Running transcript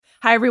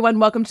Hi, everyone.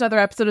 Welcome to another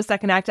episode of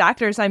Second Act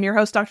Actors. I'm your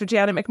host, Dr.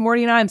 Janet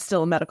McMorty, and I'm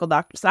still a medical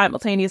doctor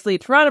simultaneously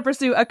trying to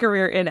pursue a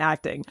career in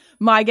acting.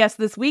 My guest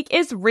this week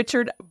is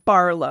Richard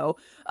Barlow.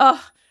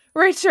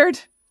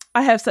 Richard,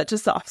 I have such a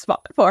soft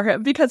spot for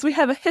him because we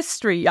have a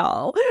history,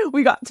 y'all.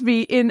 We got to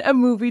be in a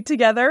movie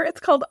together.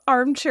 It's called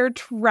Armchair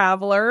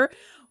Traveler.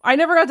 I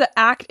never got to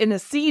act in a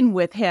scene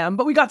with him,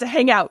 but we got to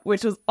hang out,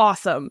 which was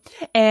awesome.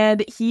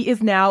 And he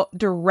is now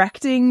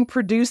directing,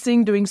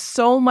 producing, doing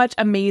so much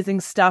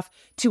amazing stuff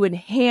to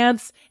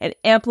enhance and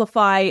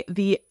amplify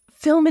the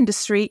film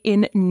industry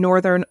in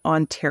Northern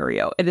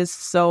Ontario. It is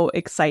so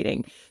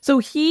exciting. So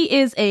he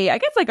is a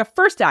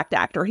first act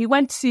actor. He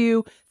went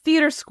to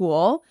theater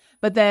school,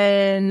 but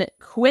then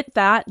quit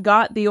that,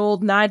 got the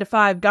old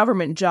 9-to-5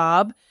 government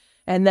job,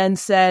 and then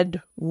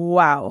said,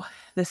 wow,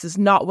 this is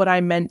not what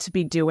I meant to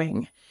be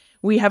doing.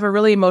 We have a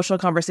really emotional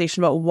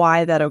conversation about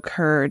why that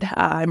occurred.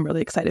 I'm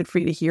really excited for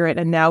you to hear it.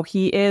 And now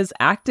he is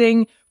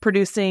acting,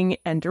 producing,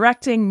 and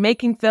directing,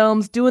 making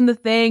films, doing the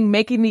thing,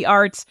 making the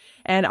art.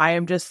 And I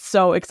am just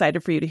so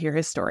excited for you to hear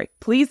his story.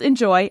 Please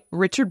enjoy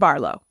Richard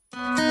Barlow.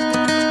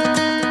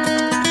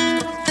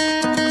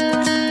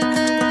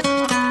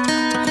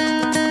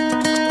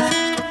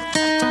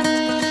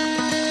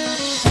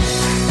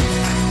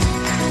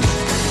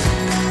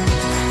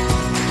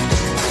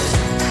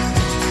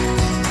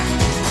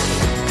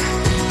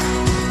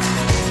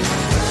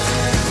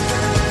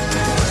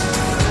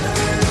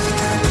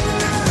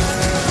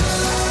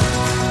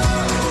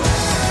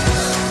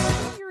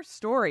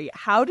 Story.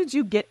 How did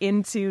you get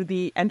into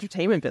the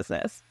entertainment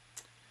business?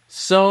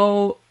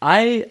 So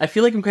I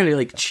feel like I'm kind of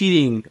like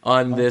cheating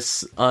on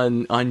this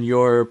on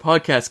your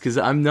podcast because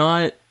I'm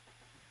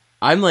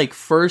like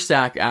first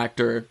act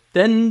actor,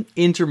 then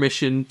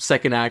intermission,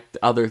 second act,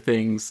 other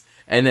things,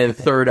 and then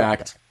third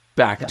act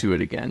back to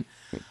it again.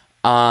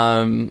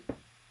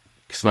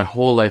 Because my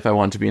whole life I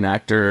wanted to be an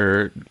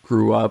actor,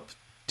 grew up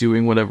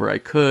doing whatever I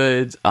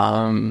could.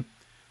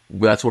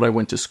 That's what I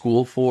went to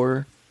school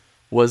for.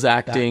 Was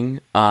acting,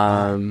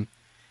 and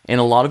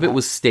a lot of it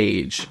was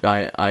stage.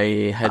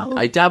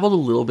 I dabbled a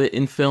little bit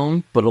in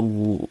film, but a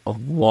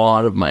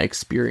lot of my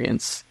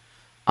experience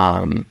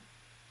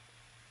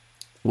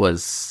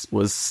was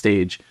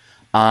stage.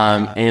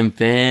 And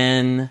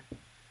then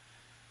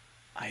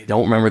I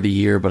don't remember the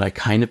year, but I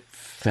kind of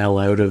fell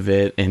out of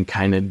it and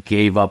kind of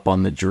gave up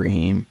on the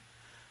dream.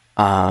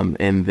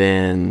 And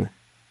then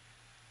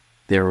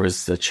there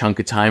was a chunk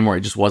of time where I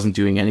just wasn't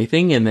doing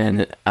anything. And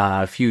then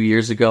a few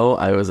years ago,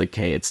 I was like,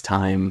 okay, it's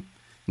time.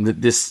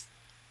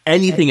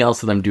 Anything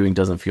else that I'm doing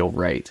doesn't feel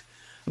right.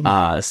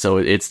 So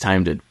it's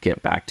time to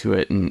get back to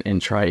it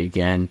and try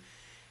again.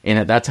 And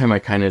at that time, I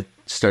kind of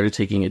started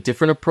taking a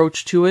different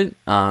approach to it.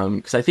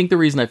 Because I think the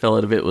reason I fell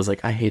out of it was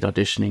like, I hate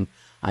auditioning.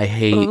 I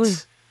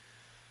hate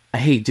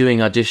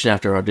doing audition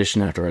after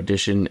audition after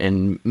audition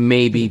and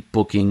maybe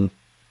booking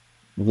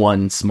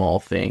one small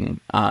thing.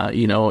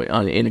 In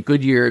a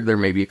good year there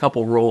may be a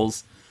couple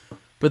roles,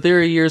 but there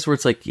are years where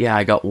it's like, yeah,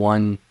 I got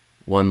one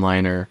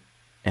liner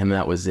and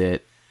that was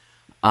it.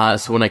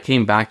 So when I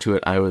came back to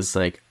it, I was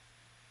like,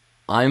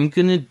 I'm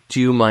gonna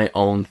do my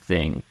own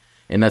thing.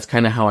 And that's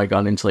kind of how I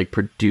got into like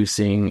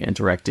producing and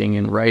directing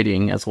and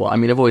writing as well. I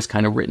mean, I've always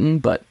kind of written,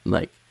 but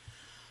like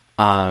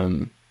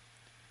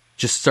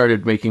just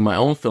started making my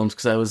own films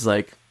because I was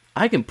like,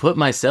 I can put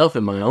myself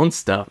in my own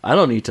stuff. I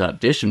don't need to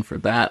audition for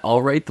that.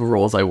 I'll write the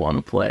roles I want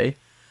to play.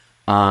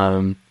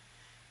 And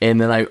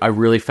then I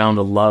really found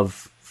a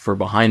love for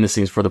behind the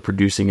scenes, for the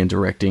producing and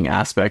directing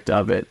aspect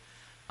of it.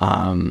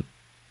 Almost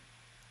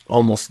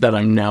that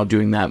I'm now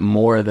doing that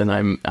more than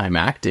I'm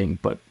acting,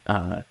 but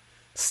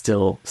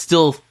still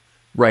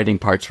writing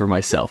parts for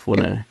myself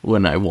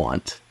when I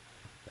want.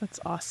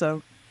 That's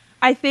awesome.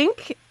 I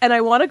think, and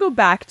I want to go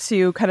back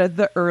to kind of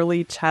the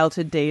early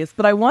childhood days,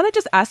 but I want to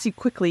just ask you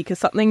quickly, because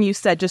something you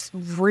said just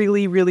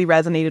really, really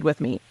resonated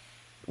with me.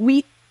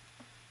 We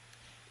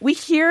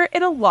hear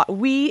it a lot.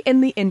 We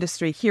in the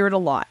industry hear it a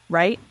lot,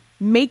 right?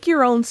 Make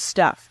your own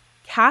stuff.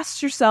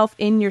 Cast yourself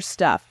in your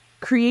stuff.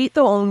 Create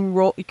the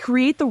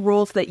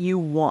roles that you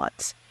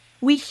want.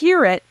 We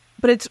hear it,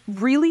 but it's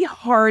really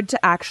hard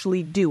to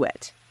actually do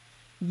it.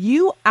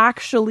 You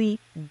actually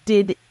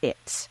did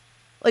it.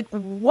 Like,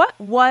 what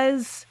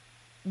was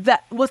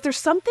that? Was there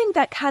something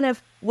that kind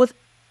of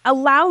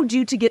allowed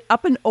you to get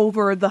up and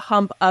over the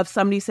hump of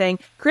somebody saying,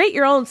 create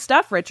your own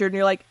stuff, Richard? And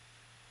you're like,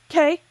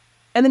 okay.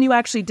 And then you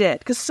actually did.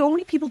 Because so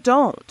many people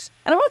don't.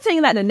 And I'm not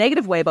saying that in a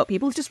negative way about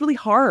people. It's just really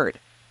hard.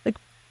 Like,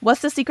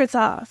 what's the secret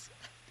sauce?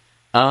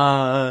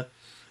 I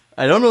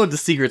don't know what the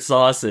secret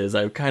sauce is.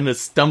 I'm kind of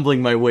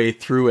stumbling my way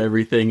through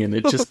everything. And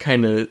it just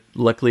kind of,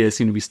 luckily I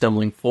seem to be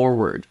stumbling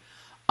forward.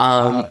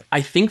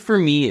 I think for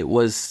me it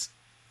was,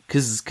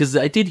 because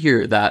I did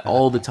hear that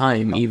all the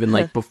time, even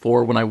like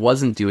before when I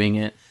wasn't doing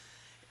it.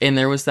 And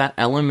there was that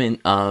element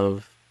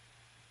of,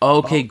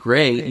 okay,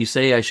 great, you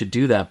say I should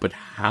do that, but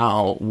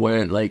how?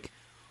 When? Like,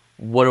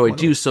 what do I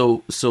do?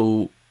 So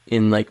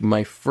in like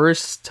my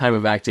first time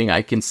of acting,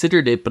 I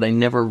considered it, but I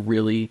never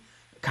really,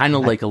 kind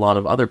of like a lot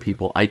of other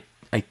people, I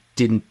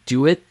didn't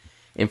do it.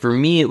 And for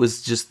me, it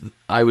was just,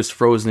 I was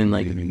frozen in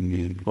like,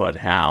 what,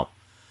 how?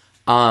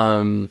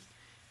 And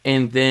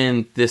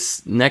then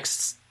this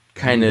next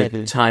kind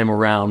of time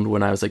around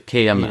when I was like,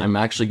 okay, I'm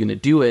actually going to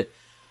do it.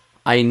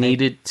 I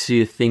needed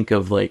to think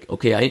of like,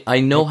 okay, I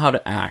know how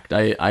to act.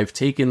 I've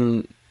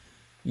taken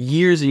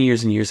years and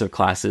years and years of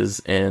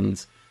classes,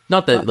 and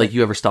not that like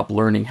you ever stop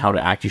learning how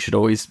to act. You should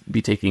always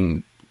be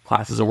taking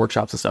classes or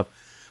workshops and stuff.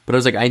 But I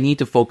was like, I need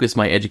to focus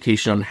my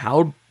education on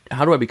how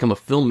do I become a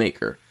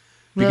filmmaker?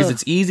 Because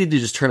it's easy to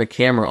just turn a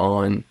camera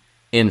on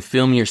and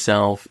film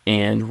yourself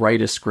and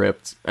write a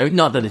script. I mean,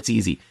 not that it's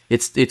easy.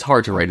 It's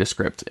hard to write a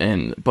script,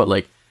 but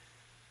like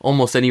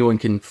almost anyone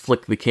can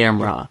flick the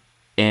camera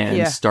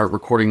and start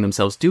recording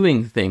themselves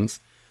doing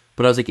things.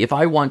 But I was like, if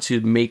I want to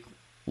make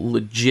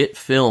legit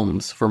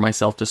films for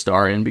myself to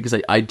star in, because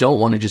I don't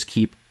want to just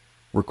keep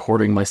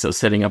recording myself,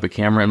 setting up a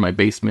camera in my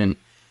basement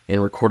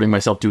and recording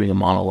myself doing a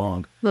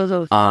monologue.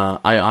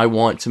 I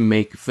want to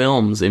make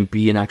films and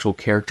be an actual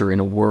character in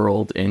a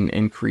world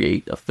and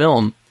create a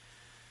film.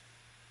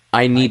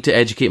 I need to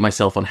educate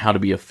myself on how to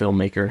be a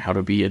filmmaker and how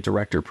to be a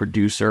director,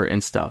 producer,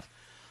 and stuff.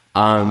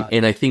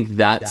 And I think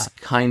that's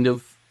kind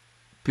of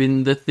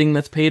been the thing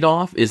that's paid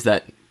off, is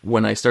that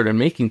when I started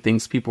making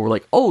things, people were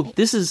like, oh,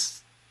 this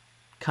is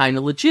kind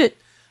of legit.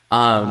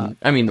 I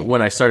mean,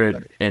 when I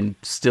started, and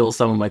still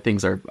some of my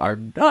things are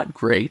not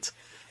great.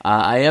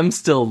 I am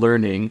still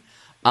learning.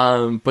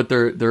 But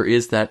there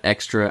is that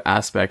extra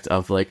aspect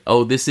of like,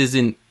 oh, this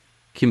isn't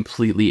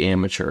completely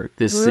amateur.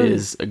 This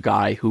is a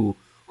guy who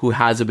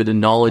has a bit of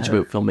knowledge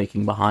about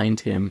filmmaking behind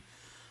him.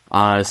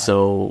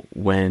 So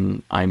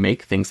when I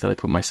make things that I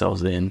put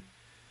myself in,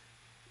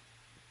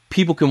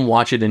 people can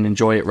watch it and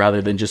enjoy it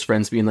rather than just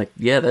friends being like,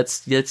 yeah,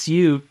 that's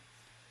you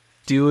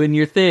doing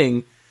your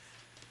thing.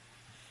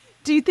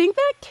 Do you think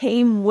that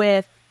came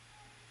with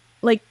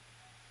like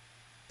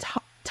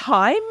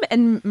time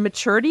and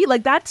maturity?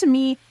 Like that to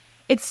me,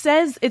 it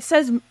says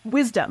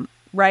wisdom,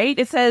 right?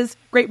 It says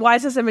great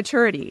wiseness and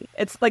maturity.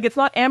 It's like, it's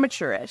not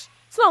amateurish.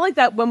 It's not like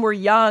that when we're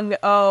young,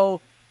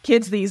 oh,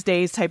 kids these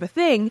days type of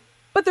thing.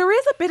 But there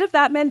is a bit of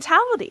that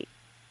mentality,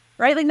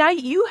 right? Like now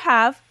you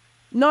have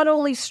not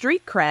only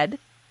street cred,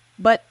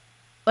 but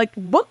like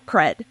book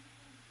cred.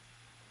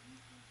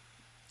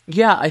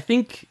 Yeah, I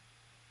think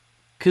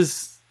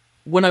because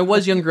when I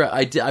was younger,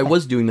 I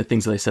was doing the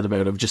things that I said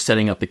about, of just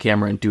setting up the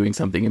camera and doing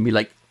something and be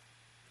like,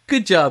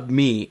 good job,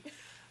 me.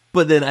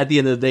 But then at the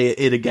end of the day,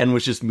 it again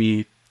was just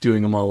me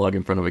doing a monologue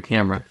in front of a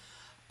camera.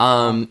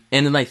 And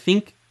then I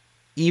think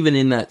even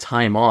in that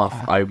time off,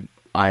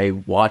 I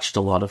watched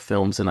a lot of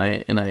films and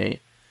I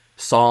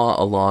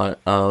saw a lot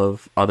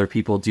of other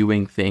people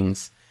doing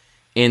things.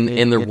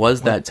 And there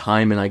was that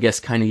time, and I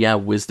guess kind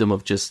of, wisdom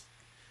of just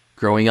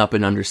growing up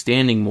and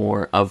understanding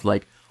more of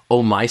like,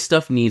 oh, my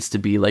stuff needs to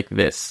be like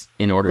this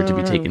in order to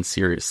be taken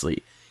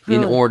seriously.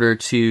 In order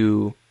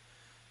to,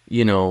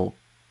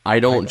 I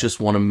don't just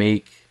want to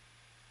make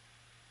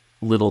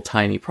little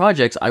tiny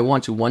projects. I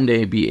want to one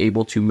day be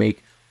able to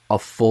make a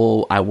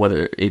full,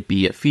 whether it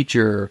be a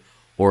feature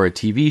or a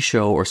TV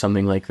show or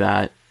something like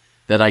that,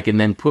 that I can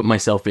then put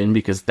myself in,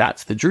 because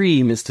that's the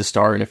dream, is to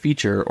star in a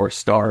feature or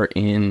star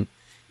in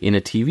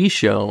a TV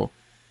show.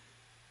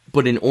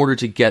 But in order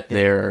to get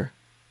there,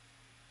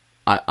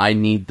 I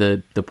need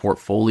the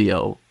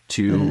portfolio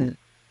to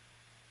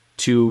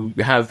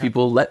have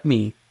people let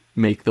me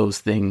make those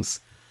things.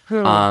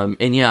 So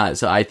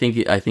I think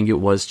it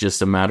was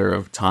just a matter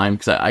of time,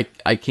 because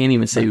I can't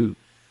even say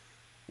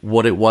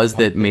what it was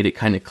that made it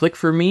kind of click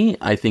for me.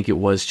 I think it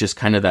was just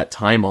kind of that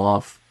time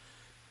off,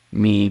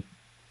 me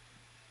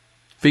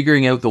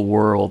figuring out the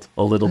world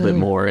a little bit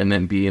more, and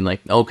then being like,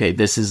 okay,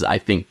 this is, I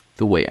think,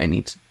 the way I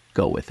need to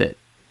go with it.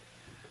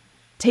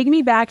 Take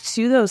me back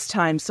to those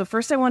times. So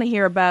first I want to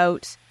hear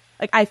about,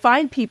 like, I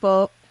find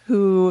people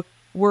who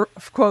were,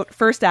 quote,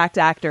 first act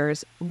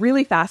actors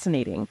really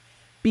fascinating,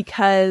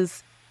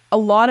 because a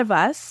lot of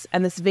us,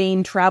 and this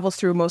vein travels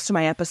through most of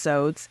my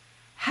episodes,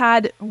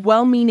 had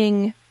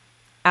well-meaning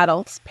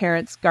adults,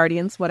 parents,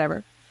 guardians,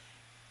 whatever,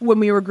 when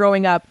we were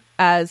growing up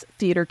as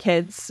theater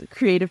kids,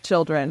 creative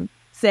children,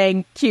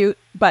 saying, cute,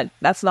 but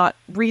that's not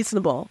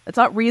reasonable. It's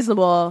not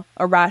reasonable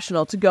or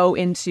rational to go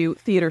into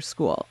theater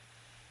school.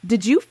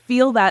 Did you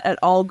feel that at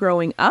all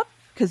growing up?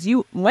 Because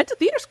you went to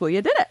theater school,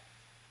 you did it.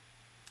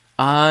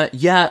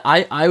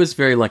 I was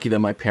very lucky that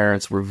my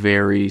parents were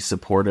very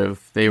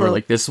supportive. They were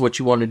like, this is what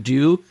you want to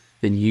do,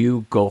 then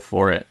you go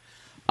for it.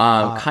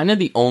 Kind of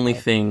the only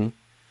thing,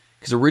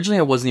 because originally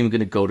I wasn't even going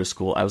to go to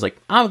school. I was like,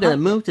 I'm going to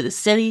move to the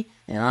city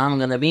and I'm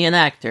going to be an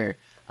actor.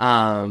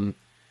 And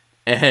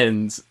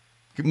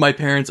my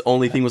parents'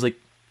 only thing was like,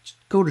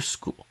 just go to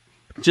school.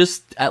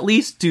 Just at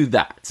least do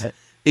that.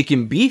 It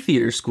can be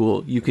theater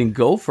school. You can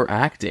go for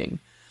acting.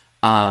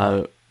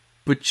 But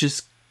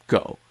just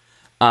go.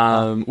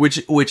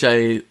 Which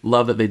I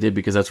love that they did,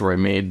 because that's where I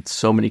made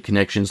so many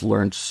connections,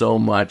 learned so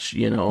much,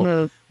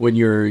 when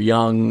you're a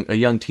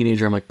young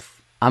teenager, I'm like,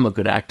 I'm a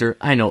good actor.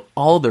 I know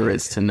all there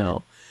is to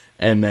know.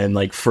 And then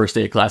like first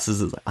day of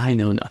classes is like, I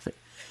know nothing.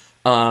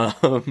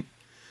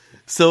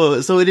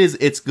 So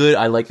it's good.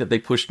 I like that they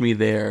pushed me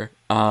there.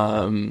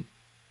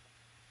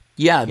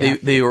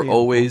 They were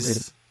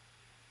always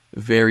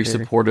very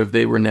supportive.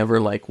 They were never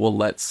like, well,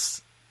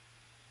 let's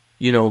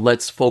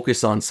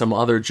focus on some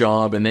other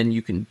job and then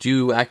you can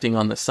do acting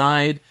on the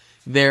side.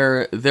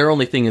 Their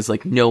only thing is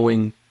like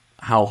knowing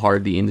how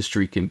hard the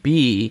industry can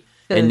be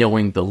and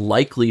knowing the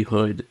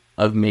likelihood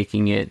of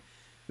making it.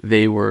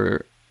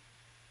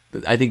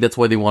 I think that's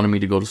why they wanted me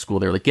to go to school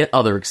there. Like, get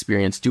other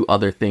experience, do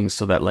other things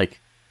so that like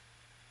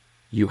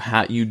you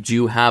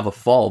do have a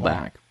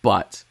fallback,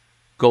 but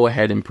go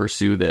ahead and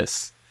pursue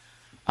this.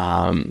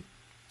 And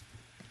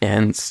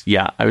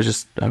yeah, I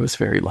was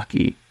very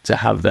lucky to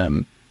have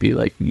them be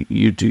like,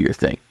 you do your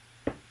thing.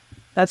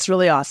 That's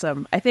really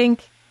awesome. I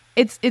think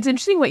it's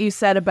interesting what you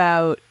said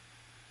about,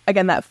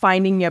 again, that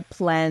finding your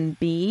plan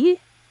B.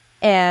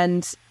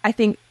 And I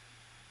think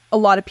a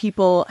lot of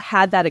people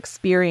had that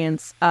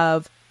experience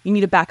of, you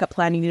need a backup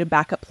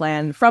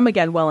plan from,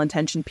 again,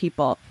 well-intentioned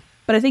people.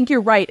 But I think you're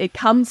right. It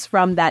comes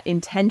from that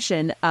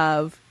intention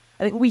of,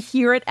 I think we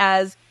hear it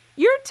as,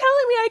 you're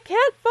telling me I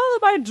can't follow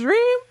my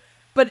dream.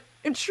 But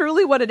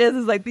truly what it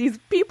is like these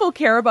people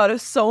care about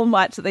us so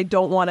much that they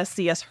don't want to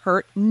see us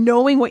hurt,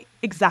 knowing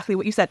exactly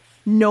what you said,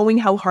 knowing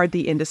how hard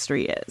the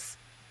industry is.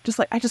 Just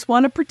like, I just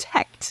want to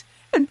protect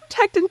and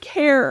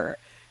care.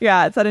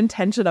 Yeah, it's that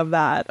intention of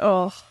that.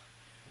 Oh,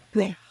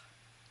 yeah.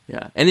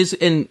 Yeah,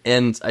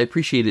 and I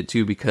appreciate it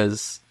too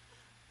because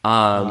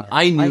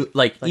I knew,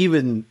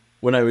 even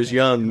when I was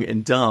young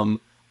and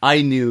dumb,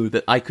 I knew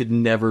that I could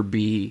never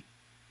be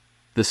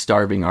the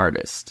starving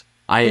artist.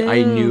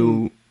 I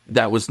knew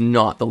that was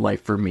not the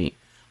life for me.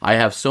 I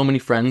have so many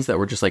friends that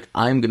were just like,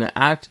 I'm gonna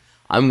act,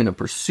 I'm gonna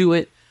pursue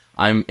it,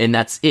 and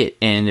that's it.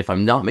 And if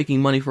I'm not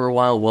making money for a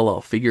while, well, I'll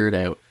figure it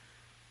out.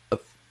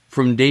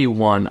 From day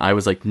one, I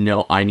was like,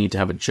 no, I need to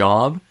have a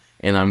job.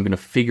 And I'm going to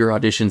figure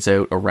auditions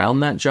out around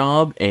that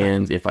job.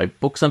 And if I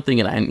book something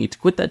and I need to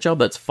quit that job,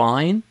 that's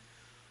fine.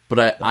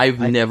 But I've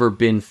never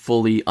been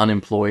fully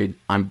unemployed.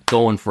 I'm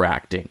going for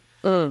acting.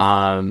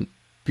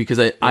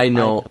 Because I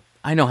know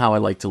how I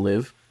like to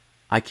live.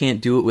 I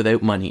can't do it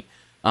without money.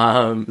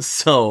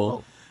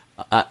 So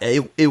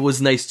it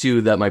was nice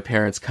too that my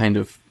parents kind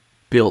of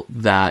built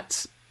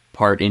that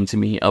part into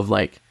me of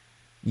like,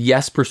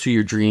 yes, pursue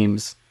your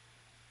dreams,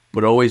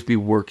 but always be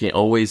working,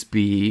 always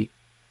be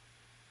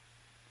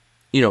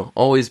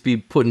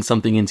putting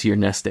something into your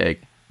nest egg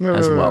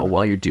as well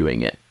while you're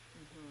doing it.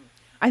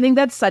 I think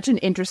that's such an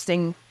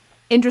interesting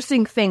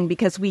thing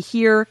because we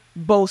hear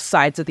both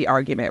sides of the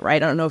argument,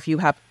 right? I don't know if you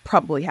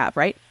probably have,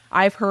 right?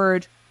 I've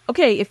heard,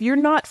 okay, if you're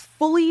not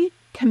fully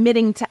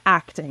committing to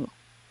acting,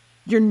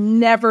 you're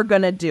never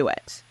going to do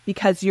it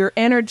because your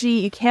energy,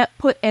 you can't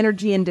put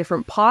energy in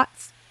different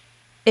pots.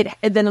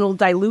 Then it'll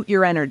dilute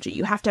your energy.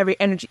 You have to have your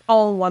energy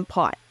all in one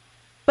pot.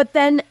 But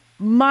then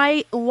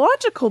my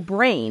logical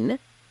brain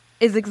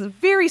is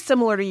very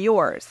similar to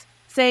yours,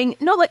 saying,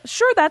 no, like,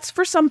 sure, that's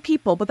for some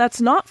people, but that's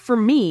not for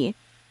me,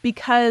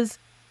 because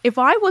if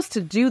I was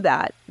to do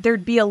that,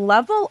 there'd be a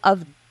level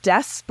of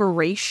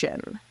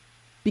desperation,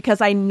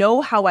 because I know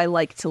how I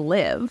like to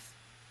live.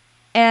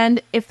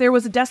 And if there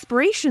was a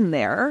desperation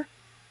there,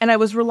 and I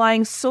was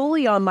relying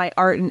solely on my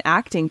art and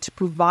acting to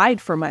provide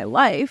for my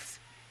life,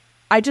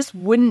 it just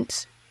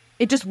wouldn't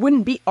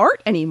be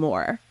art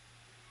anymore.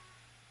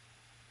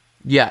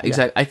 Yeah,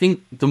 exactly. I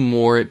think the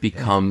more it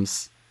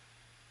becomes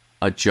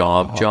a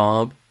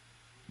job,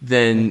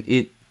 then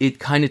it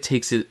kind of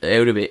takes it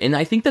out of it. And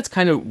I think that's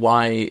kind of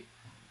why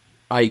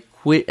I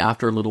quit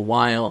after a little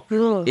while,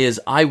 is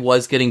I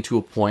was getting to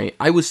a point,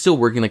 I was still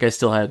working, like I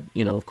still had,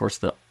 of course,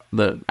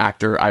 the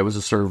actor, I was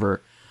a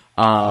server.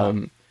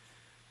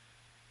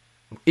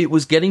 It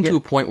was getting to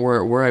a point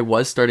where I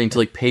was starting to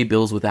like pay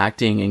bills with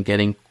acting and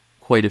getting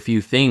quite a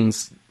few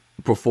things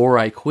before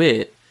I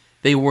quit.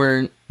 They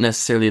weren't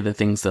necessarily the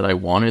things that I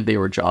wanted. They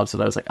were jobs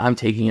that I was like, I'm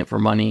taking it for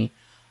money.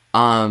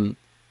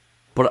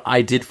 But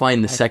I did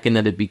find the second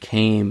that it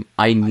became,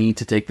 I need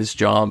to take this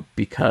job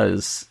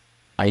because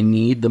I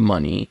need the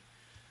money.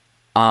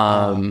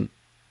 Even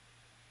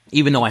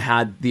though I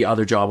had the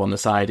other job on the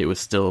side, it was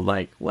still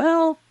like,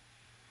 well,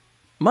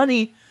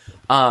 money.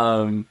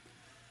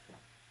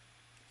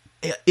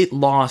 It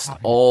lost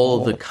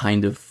all the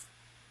kind of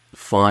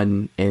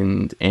fun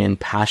and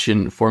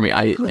passion for me.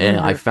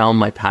 I found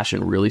my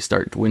passion really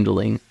start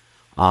dwindling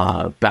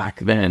back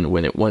then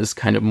when it was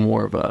kind of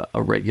more of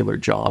a regular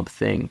job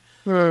thing.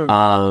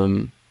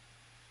 And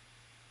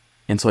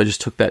so I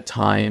just took that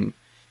time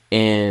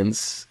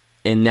and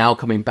now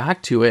coming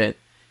back to it,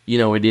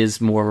 it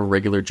is more of a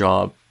regular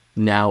job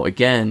now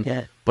again.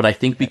 Yeah. But I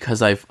think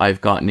because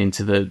I've gotten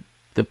into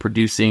the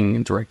producing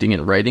and directing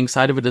and writing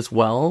side of it as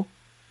well,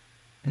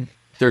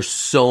 there's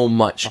so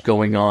much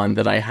going on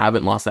that I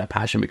haven't lost that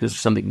passion because there's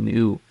something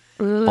new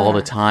all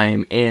the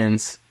time.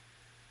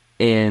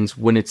 And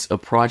when it's a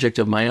project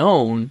of my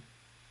own,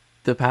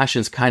 the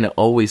passion's kind of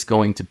always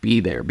going to be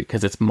there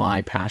because it's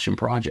my passion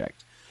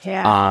project.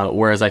 Yeah.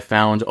 Whereas I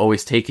found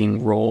always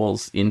taking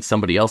roles in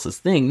somebody else's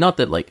thing, not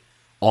that like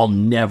I'll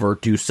never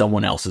do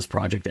someone else's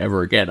project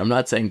ever again. I'm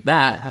not saying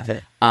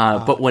that.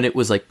 But when it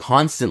was like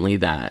constantly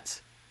that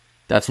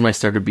that's when I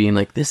started being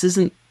like, this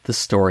isn't the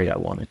story I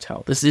want to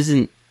tell. This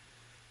isn't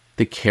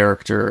the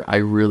character I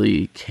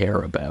really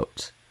care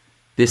about.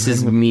 This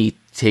is me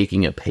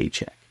taking a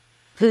paycheck.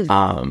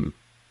 And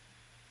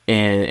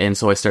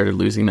so I started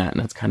losing that,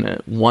 and that's kind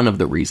of one of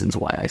the reasons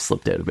why I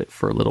slipped out of it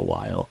for a little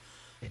while.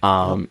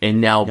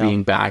 And now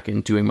being back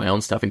and doing my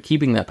own stuff and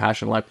keeping that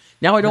passion alive.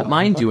 Now I don't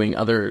mind doing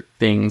other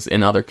things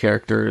and other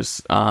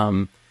characters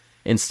and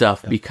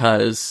stuff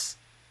because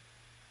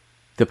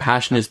the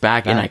passion is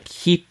back, and I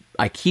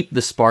keep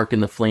the spark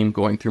and the flame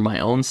going through my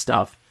own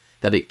stuff,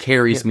 that it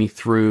carries me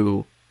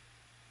through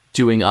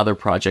doing other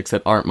projects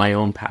that aren't my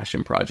own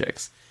passion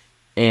projects.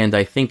 And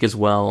I think as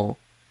well,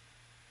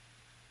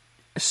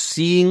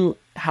 seeing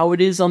how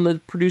it is on the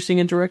producing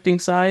and directing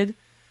side,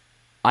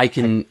 I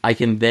can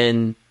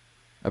then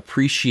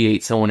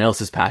appreciate someone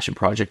else's passion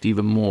project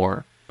even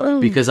more,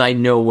 because I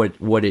know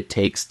what it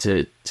takes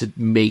to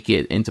make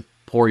it and to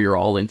pour your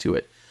all into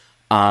it.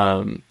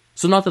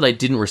 So not that I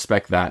didn't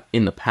respect that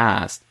in the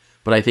past,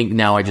 but I think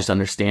now I just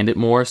understand it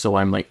more. So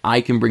I'm like,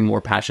 I can bring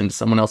more passion to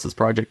someone else's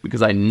project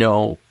because I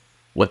know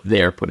what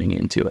they're putting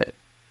into it.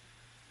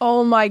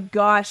 Oh my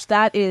gosh,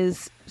 that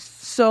is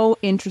so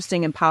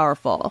interesting and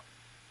powerful.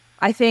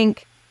 I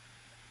think,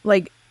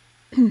 like,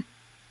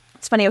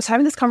 it's funny, I was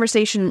having this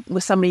conversation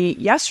with somebody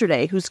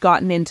yesterday who's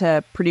gotten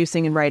into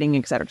producing and writing,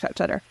 et cetera, et cetera, et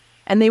cetera.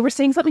 And they were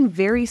saying something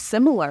very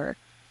similar,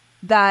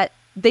 that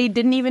they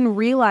didn't even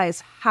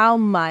realize how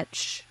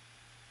much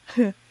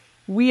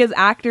we as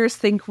actors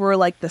think we're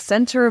like the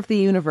center of the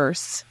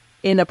universe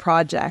in a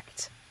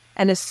project.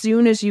 And as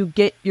soon as you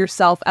get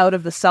yourself out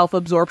of the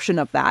self-absorption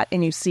of that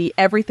and you see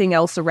everything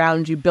else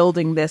around you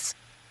building this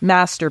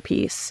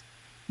masterpiece,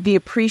 the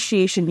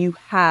appreciation you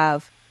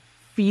have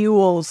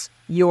fuels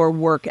your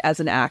work as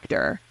an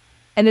actor.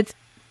 And it's,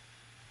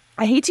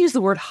 I hate to use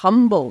the word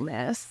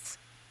humbleness,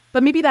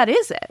 but maybe that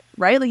is it,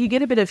 right? Like, you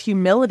get a bit of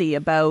humility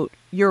about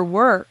your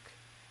work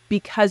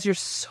because you're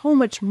so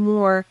much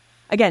more,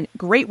 again,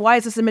 great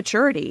wiseness and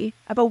maturity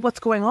about what's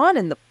going on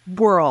in the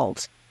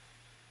world.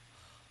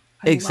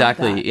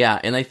 Exactly. Yeah.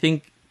 And I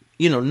think,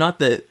 not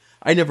that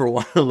I never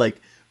want to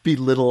like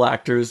belittle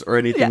actors or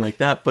anything like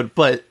that,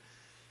 but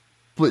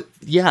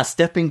yeah,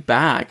 stepping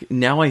back,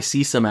 now I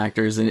see some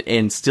actors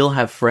and still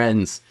have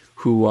friends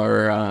who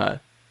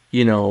are,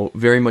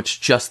 very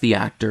much just the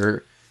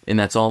actor, and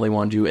that's all they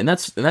want to do. And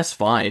that's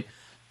fine.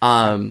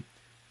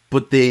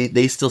 But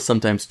they still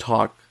sometimes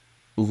talk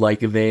like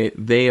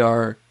they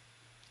are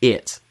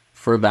it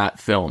for that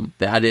film.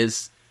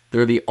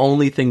 They're the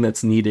only thing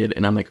that's needed.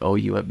 And I'm like, oh,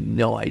 you have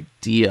no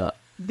idea.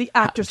 The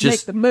actors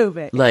make the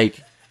movie.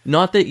 Like,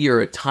 not that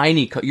you're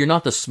you're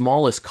not the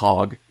smallest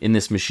cog in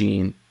this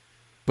machine,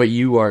 but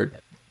you are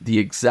the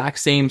exact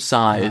same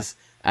size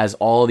as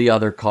all the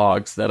other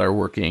cogs that are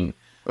working.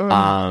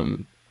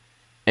 And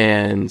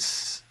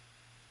there's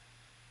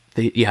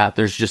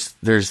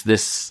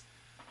this,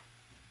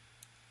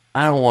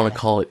 I don't want to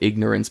call it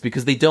ignorance,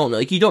 because they don't,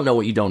 like, you don't know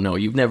what you don't know.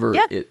 You've never,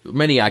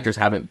 many actors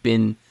haven't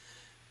been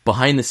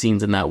behind the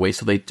scenes in that way,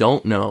 so they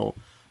don't know.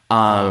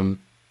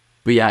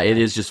 But yeah, it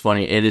is just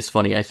funny. It is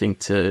funny, I think,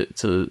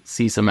 to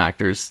see some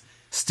actors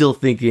still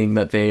thinking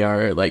that they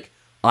are like,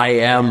 I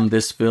am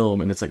this film,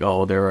 and it's like,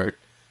 oh, there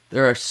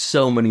are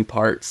so many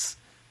parts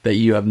that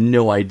you have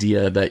no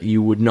idea that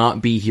you would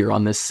not be here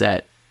on this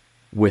set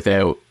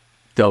without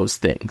those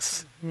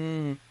things.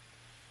 Mm-hmm.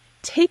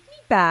 Take me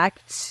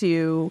back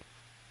to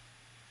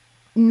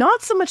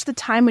not so much the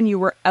time when you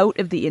were out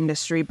of the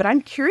industry, but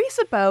I'm curious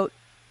about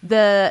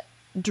the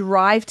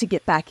drive to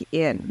get back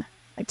in.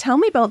 Like, tell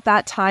me about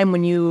that time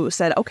when you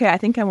said, okay, I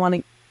think I want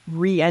to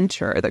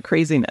re-enter the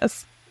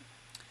craziness.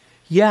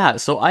 Yeah,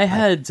 so I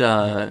had,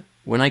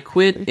 when I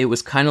quit, it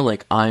was kind of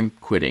like, I'm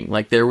quitting.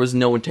 Like, there was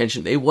no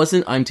intention. It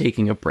wasn't, I'm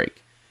taking a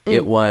break.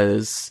 It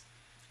was,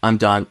 I'm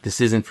done.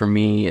 This isn't for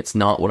me. It's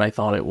not what I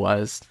thought it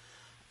was.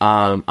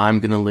 I'm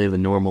going to live a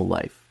normal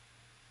life.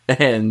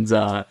 And,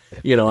 I'm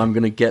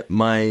going to get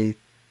my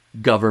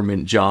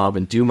government job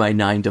and do my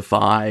 9 to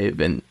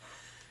 5 and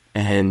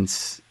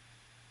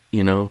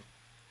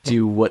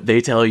do what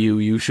they tell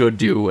you should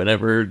do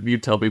whenever you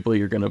tell people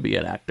you're going to be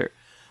an actor.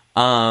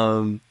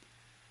 And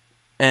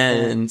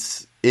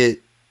it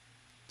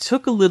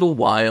took a little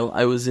while.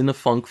 I was in a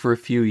funk for a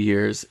few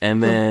years,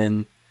 and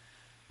then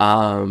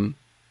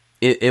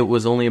it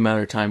was only a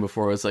matter of time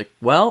before I was like,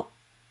 well,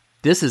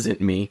 this isn't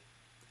me.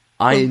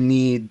 I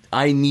need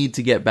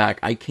to get back.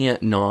 I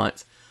can't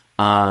not.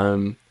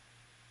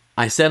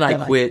 I said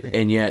I quit,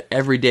 and yet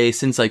every day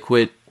since I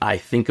quit, I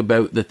think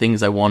about the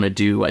things I want to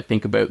do. I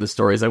think about the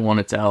stories I want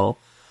to tell.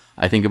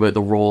 I think about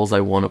the roles I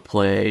want to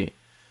play.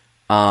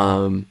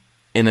 And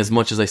as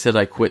much as I said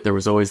I quit, there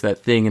was always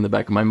that thing in the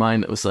back of my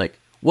mind that was like,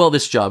 well,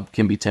 this job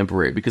can be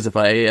temporary, because if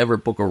I ever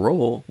book a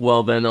role,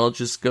 well, then I'll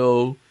just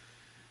go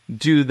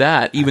do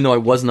that. Even though I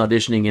wasn't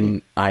auditioning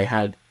and I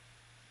had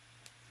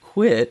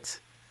quit,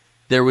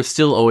 there was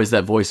still always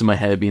that voice in my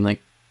head being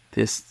like,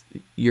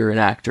 you're an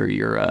actor,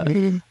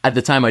 at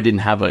the time I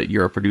didn't have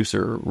you're a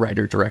producer,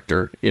 writer,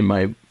 director in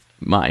my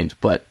mind,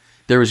 but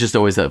there was just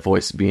always that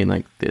voice being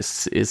like,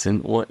 this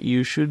isn't what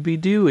you should be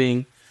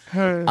doing.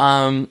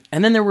 And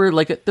then there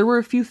were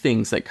a few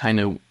things that kind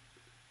of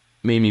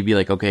made me be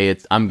like, okay,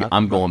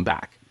 I'm going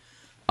back.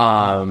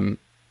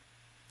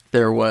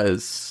 There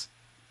was,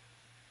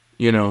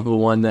 the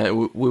one that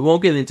we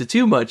won't get into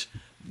too much.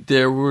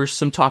 There were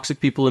some toxic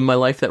people in my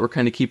life that were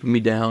kind of keeping me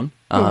down,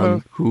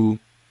 who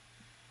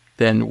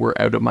then were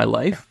out of my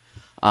life.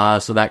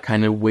 So that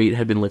kind of weight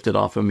had been lifted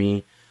off of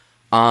me.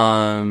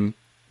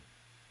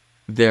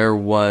 There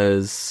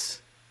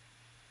was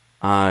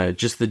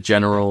just the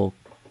general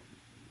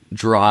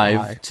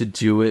drive to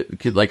do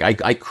it. Like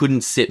I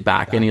couldn't sit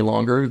back any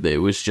longer.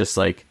 It was just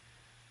like,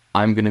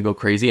 I'm going to go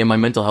crazy. And my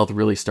mental health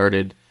really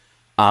started,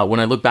 when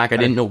I look back, I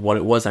didn't know what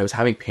it was. I was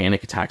having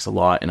panic attacks a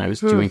lot and I was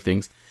doing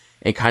things,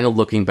 and kind of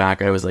looking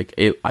back, I was like,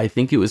 I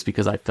think it was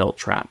because I felt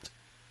trapped.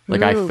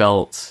 Like I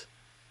felt,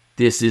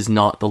 this is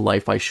not the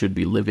life I should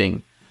be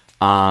living.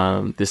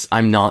 I'm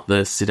not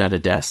the sit at a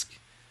desk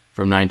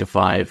from 9 to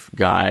 5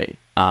 guy.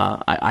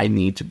 I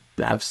need to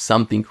have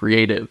something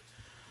creative.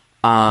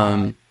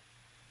 And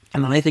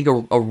then I think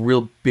a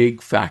real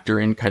big factor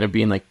in kind of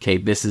being like,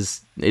 okay,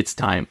 it's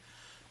time,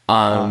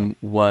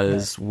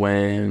 was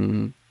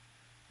when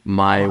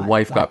my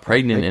wife got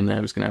pregnant and I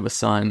was going to have a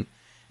son.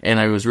 And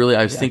I was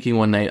thinking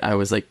one night, I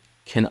was like,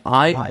 can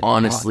I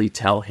honestly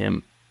tell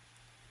him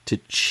to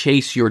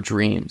chase your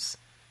dreams,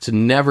 to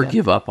never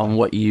give up on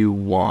what you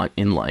want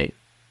in life,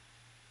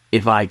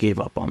 if I gave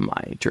up on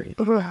my dream?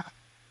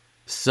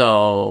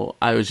 So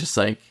I was just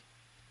like,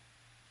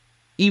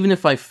 even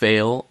if I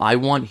fail, I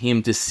want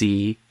him to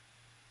see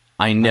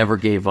I never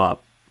gave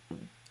up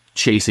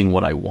chasing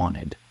what I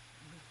wanted.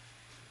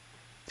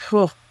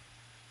 Oh,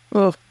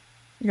 you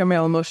got me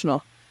all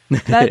emotional.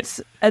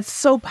 That's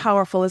so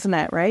powerful, isn't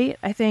it? Right?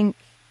 I think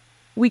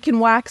we can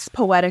wax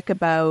poetic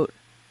about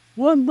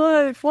one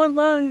life,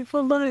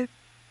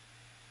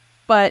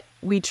 but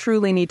we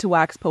truly need to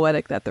wax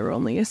poetic that there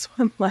only is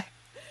one life.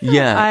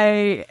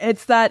 Yeah.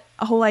 It's that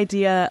whole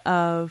idea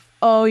of,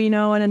 in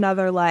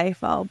another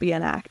life, I'll be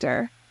an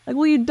actor. Like,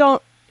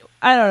 well,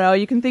 I don't know.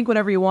 You can think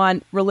whatever you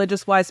want,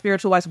 religious-wise,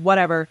 spiritual-wise,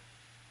 whatever.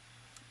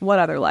 What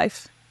other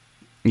life?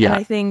 Yeah. And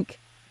I think,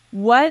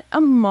 what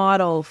a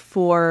model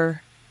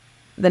for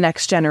the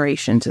next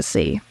generation to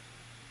see.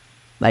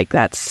 Like,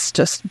 that's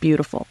just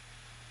beautiful.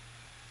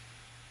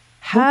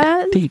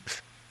 Has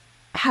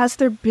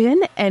there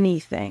been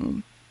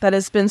anything that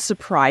has been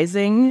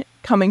surprising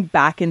coming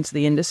back into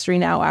the industry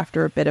now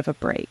after a bit of a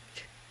break?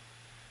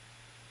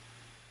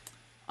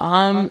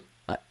 I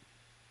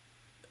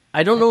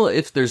don't know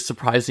if there's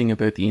surprising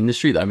about the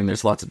industry. I mean,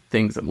 there's lots of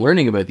things I'm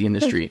learning about the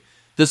industry.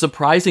 The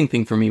surprising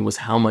thing for me was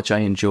how much I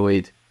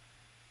enjoyed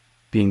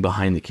being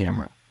behind the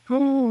camera.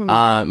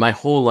 My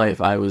whole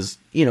life, I was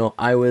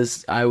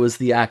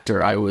the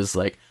actor. I was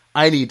like,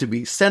 I need to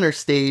be center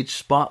stage,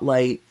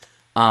 spotlight,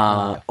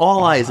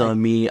 all eyes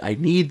on me. I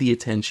need the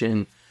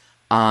attention.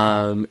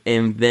 And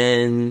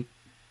then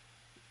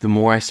the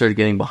more I started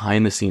getting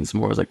behind the scenes, the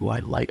more I was like, well,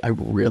 I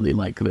really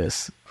like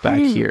this back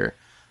here.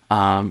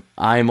 I'm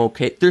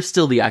okay. There's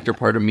still the actor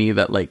part of me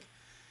that, like,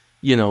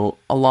 a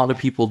lot of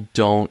people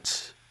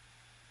don't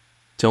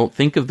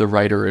think of the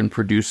writer and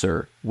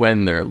producer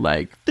when they're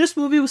like, this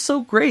movie was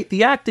so great,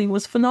 the acting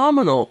was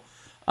phenomenal,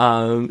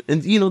 and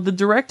the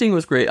directing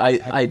was great.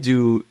 I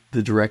do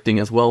the directing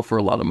as well for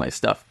a lot of my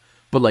stuff,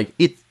 but like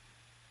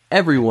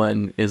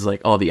everyone is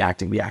like, oh, the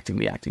acting.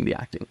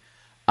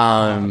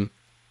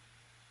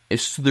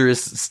 There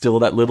is still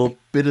that little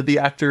bit of the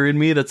actor in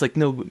me that's like,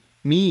 no,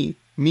 me,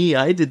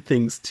 I did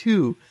things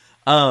too.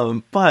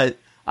 But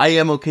I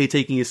am okay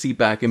taking a seat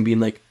back and being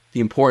like, the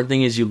important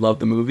thing is you love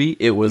the movie.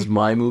 It was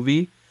my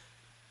movie.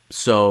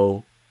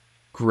 So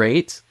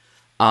great.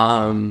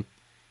 And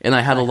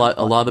I had a lot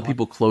of the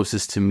people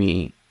closest to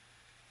me,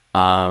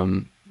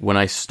 when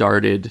I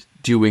started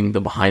doing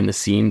the behind the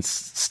scenes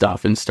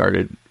stuff and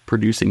started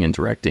producing and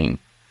directing,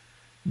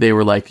 they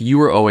were like, you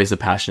were always a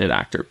passionate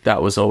actor.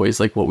 That was always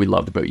like what we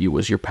loved about you,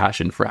 was your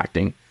passion for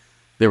acting.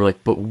 They were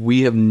like, but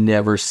we have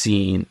never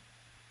seen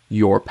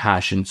your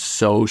passion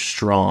so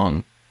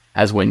strong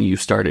as when you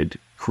started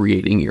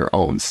creating your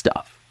own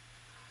stuff.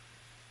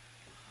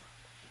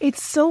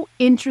 It's so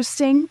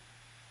interesting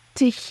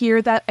to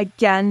hear that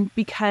again,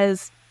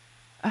 because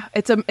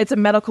it's a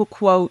medical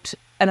quote,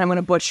 and I'm going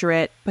to butcher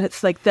it, but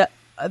it's like the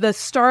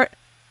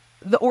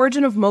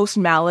origin of most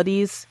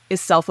maladies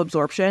is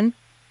self-absorption,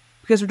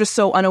 because we're just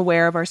so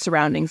unaware of our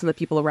surroundings and the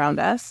people around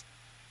us.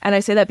 And I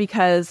say that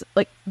because,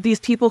 like, these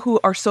people who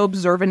are so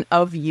observant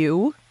of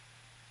you,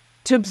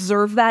 to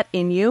observe that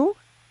in you,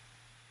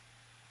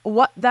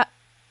 what did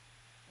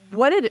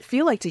it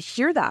feel like to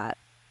hear that?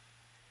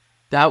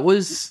 That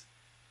was,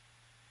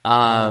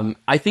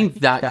 I think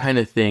that kind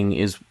of thing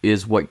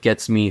is what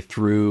gets me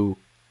through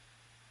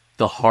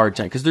the hard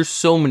time. Because there's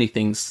so many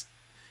things,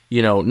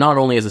 not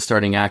only as a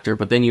starting actor,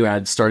 but then you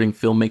add starting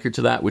filmmaker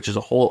to that, which is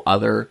a whole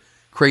other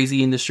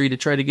crazy industry to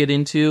try to get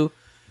into.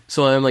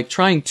 So I'm like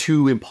trying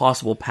two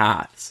impossible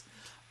paths.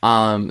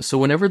 So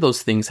whenever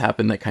those things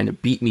happen that kind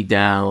of beat me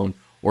down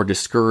or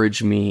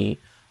discourage me,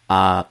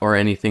 or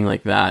anything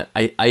like that.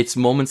 It's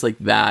moments like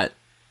that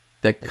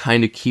that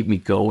kind of keep me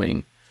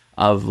going,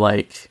 of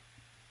like,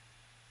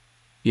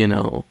 you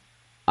know,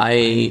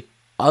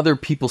 other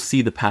people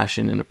see the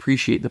passion and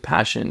appreciate the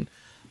passion.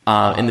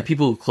 And the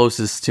people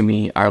closest to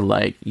me are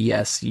like,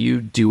 yes,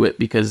 you do it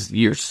because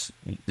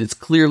it's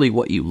clearly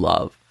what you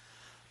love.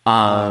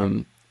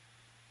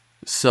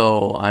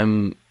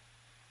 So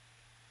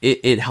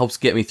it helps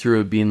get me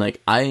through it, being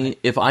like,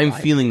 if I'm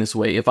feeling this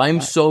way, if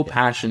I'm so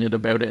passionate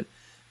about it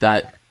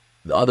that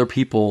other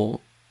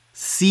people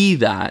see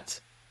that,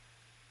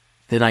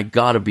 then I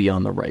gotta be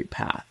on the right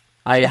path.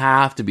 I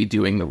have to be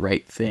doing the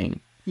right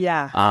thing.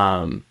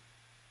 Yeah.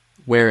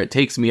 Where it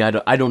takes me, I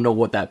don't know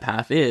what that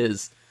path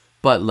is,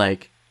 but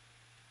like,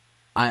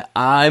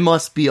 I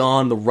must be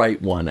on the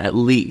right one at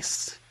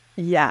least.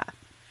 Yeah.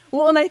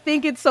 Well, and I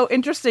think it's so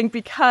interesting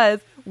because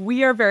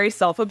we are very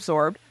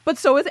self-absorbed, but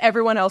so is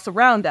everyone else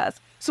around us.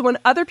 So when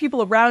other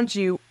people around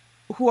you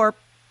who are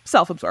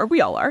self-absorbed,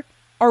 we all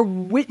are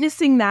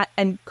witnessing that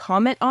and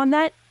comment on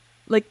that,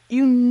 like,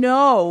 you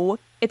know,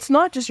 it's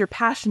not just you're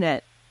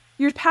passionate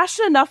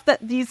enough that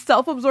these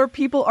self-absorbed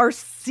people are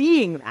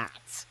seeing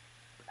that.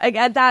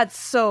 Like, that's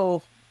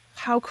so,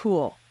 how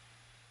cool.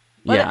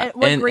 What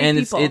great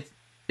people.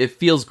 It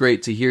feels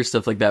great to hear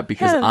stuff like that,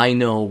 because I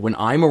know when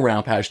I'm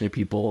around passionate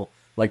people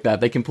like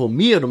that, they can pull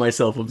me out of my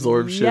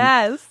self-absorption.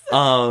 Yes.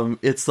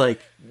 It's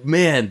like,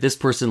 man, this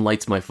person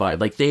lights my fire.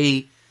 Like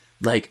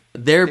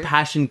their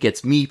passion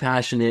gets me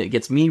passionate, it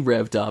gets me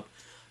revved up.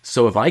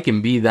 So if I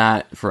can be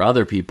that for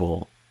other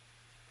people,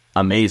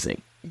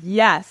 amazing.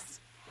 Yes.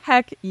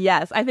 Heck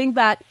yes. I think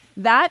that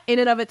in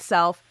and of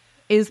itself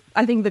is,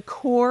 I think, the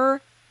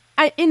core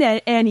in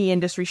any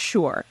industry,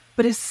 sure,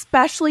 but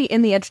especially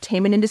in the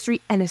entertainment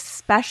industry, and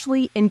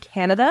especially in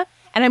Canada.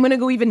 And I'm going to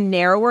go even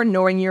narrower,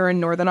 knowing you're in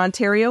Northern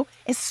Ontario,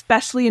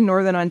 especially in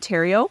Northern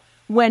Ontario,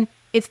 when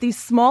it's these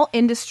small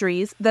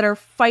industries that are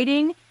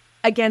fighting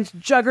against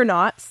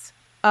juggernauts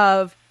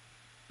of,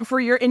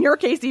 in your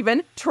case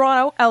even,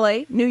 Toronto,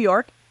 LA, New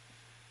York.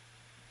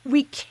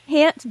 We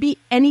can't be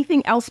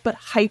anything else but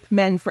hype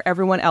men for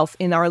everyone else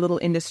in our little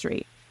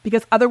industry,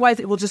 because otherwise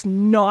it will just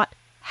not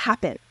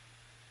happen.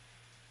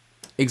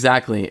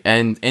 Exactly.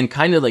 And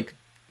kind of like,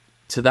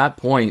 to that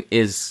point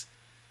is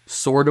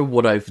sort of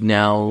what I've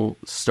now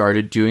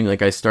started doing.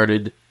 Like, I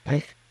started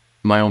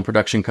my own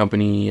production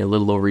company a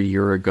little over a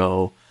year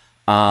ago.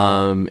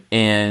 And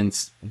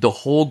the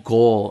whole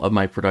goal of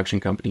my production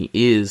company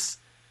is,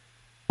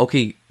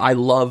 okay, I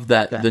love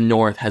that the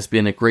North has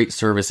been a great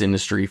service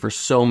industry for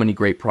so many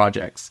great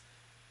projects.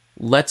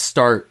 Let's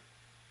start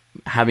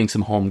having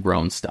some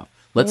homegrown stuff.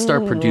 Let's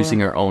start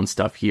producing our own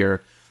stuff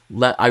here.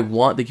 I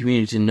want the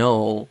community to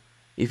know,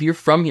 if you're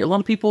from here, a lot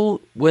of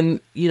people,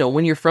 when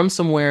you're from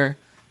somewhere,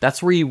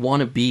 that's where you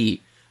want to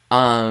be.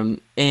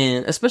 And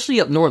especially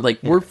up north, like,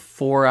 we're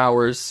 4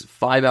 hours,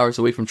 5 hours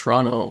away from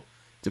Toronto,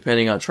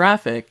 depending on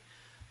traffic.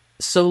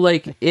 So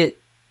like, it's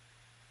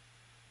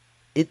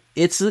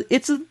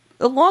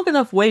a long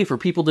enough way for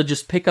people to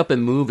just pick up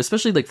and move,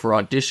 especially like for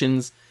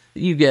auditions.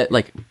 You get,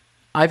 like,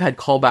 I've had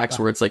callbacks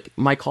where it's like,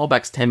 my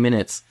callback's 10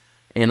 minutes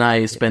and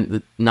I spent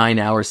the 9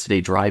 hours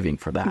today driving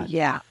for that.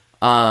 Yeah.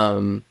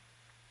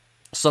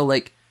 So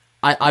like,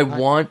 I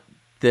want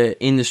the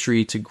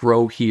industry to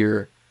grow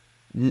here,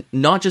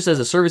 not just as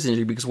a service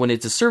industry, because when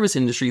it's a service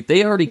industry,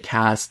 they already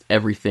cast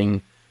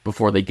everything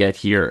before they get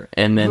here,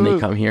 and then they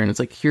come here and it's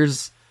like,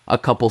 here's a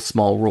couple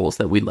small roles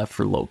that we left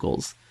for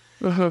locals.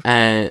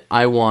 And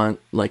I want,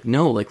 like,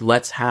 no, like,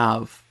 let's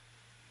have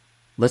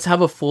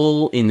a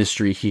full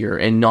industry here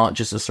and not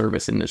just a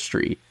service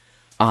industry.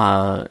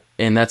 And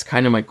that's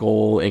kind of my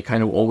goal, and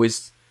kind of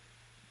always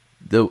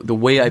the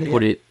way I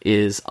put it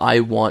is, I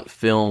want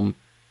film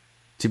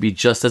to be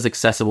just as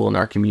accessible in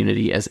our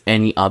community as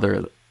any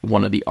other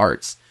one of the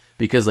arts.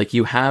 Because like,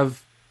 you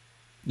have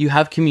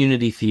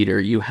community theater,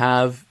 you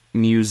have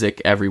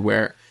music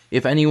everywhere.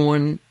 If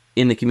anyone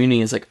in the community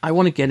is like, I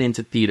want to get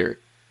into theater,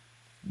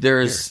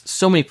 there's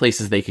so many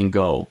places they can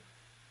go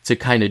to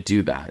kind of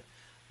do that.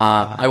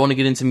 I want to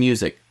get into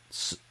music.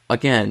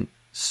 Again,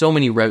 so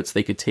many routes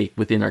they could take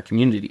within our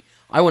community.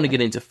 I want to get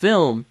into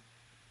film.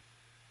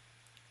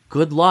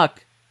 Good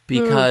luck,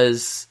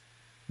 because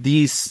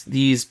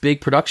these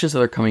big productions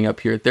that are coming up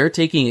here, they're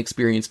taking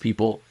experienced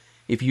people.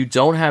 If you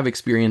don't have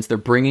experience,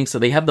 so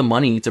they have the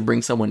money to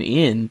bring someone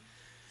in.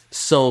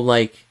 So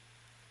like,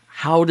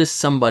 how does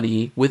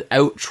somebody,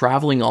 without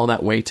traveling all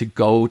that way to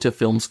go to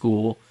film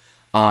school,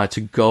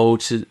 to go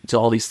to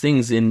all these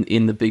things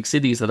in the big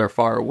cities that are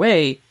far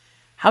away,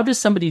 how does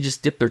somebody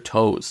just dip their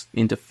toes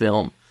into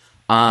film?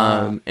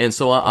 And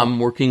so I'm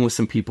working with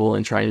some people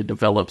and trying to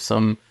develop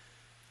some,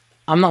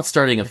 I'm not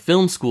starting a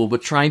film school,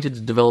 but trying to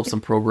develop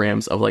some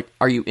programs of like,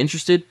 are you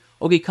interested?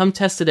 Okay, come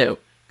test it out.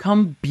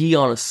 Come be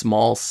on a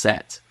small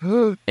set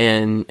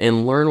and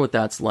learn what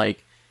that's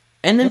like.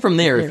 And then from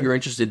there, if you're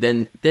interested,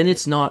 then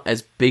it's not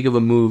as big of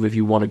a move if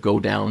you want to go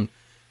down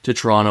to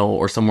Toronto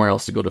or somewhere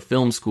else to go to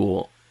film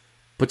school.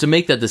 But to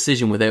make that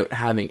decision without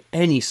having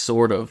any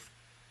sort of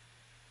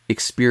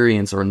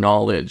experience or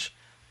knowledge,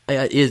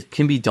 it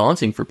can be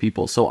daunting for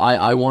people. So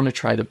I want to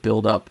try to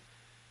build up.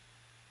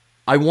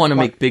 I want to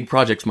make big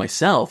projects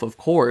myself, of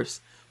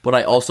course, but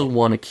I also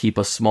want to keep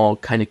a small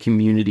kind of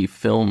community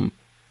film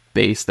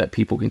base that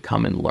people can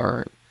come and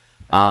learn.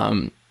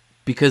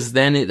 Because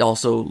then it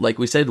also, like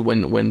we said,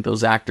 when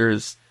those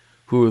actors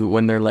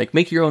when they're like,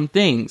 make your own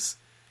things,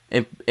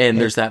 and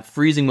there's that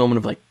freezing moment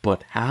of like,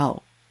 but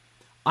how?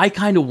 I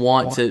kind of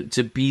want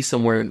to be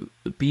somewhere,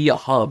 be a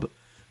hub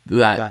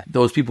that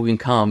those people can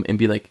come and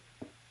be like,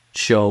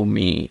 show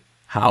me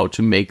how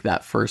to make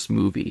that first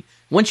movie.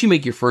 Once you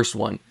make your first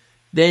one,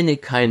 then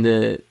it kind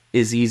of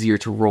is easier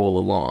to roll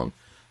along.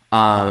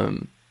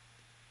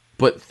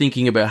 But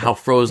thinking about how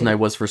frozen I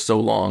was for so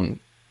long,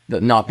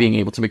 that not being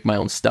able to make my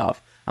own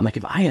stuff, I'm like,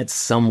 if I had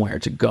somewhere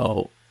to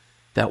go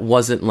that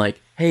wasn't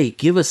like, hey,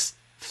 give us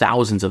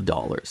thousands of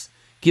dollars,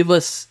 give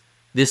us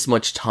this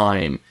much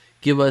time,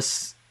 give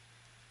us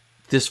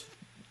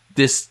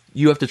this,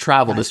 you have to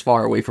travel this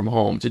far away from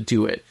home to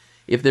do it.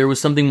 If there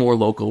was something more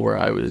local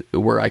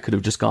where I could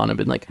have just gone and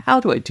been like, how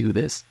do I do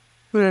this?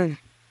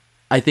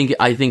 I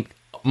think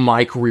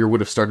my career would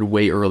have started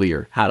way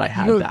earlier had I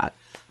had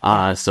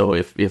that. So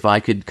if I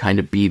could kind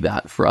of be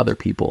that for other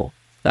people,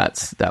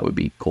 that would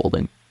be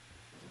golden.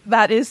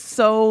 That is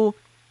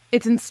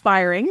it's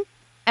inspiring.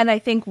 And I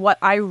think what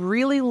I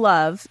really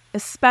love,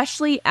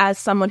 especially as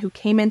someone who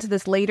came into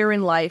this later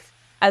in life,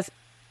 as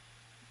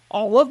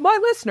all of my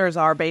listeners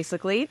are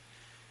basically,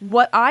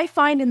 what I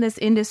find in this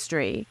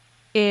industry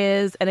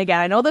is, and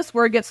again, I know this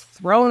word gets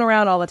thrown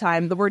around all the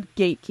time, the word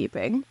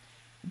gatekeeping,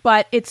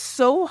 but it's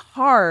so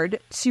hard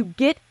to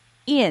get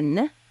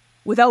in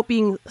without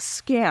being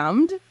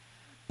scammed.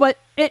 But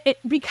it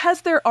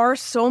because there are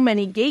so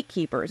many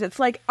gatekeepers, it's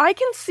like, I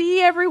can see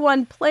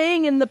everyone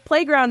playing in the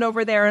playground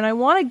over there and I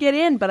want to get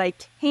in, but I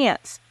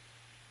can't.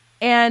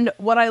 And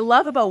what I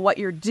love about what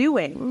you're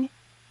doing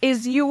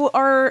is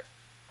you're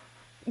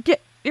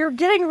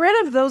getting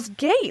rid of those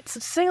gates.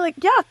 It's saying like,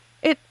 yeah,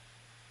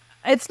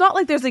 it's not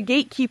like there's a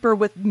gatekeeper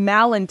with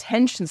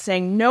malintention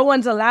saying no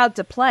one's allowed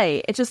to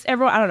play. It's just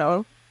everyone, I don't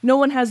know, no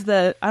one has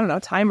the, I don't know,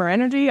 time or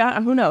energy,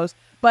 who knows.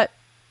 But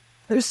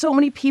there's so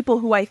many people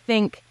who I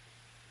think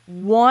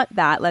want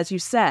that, as you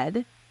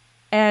said,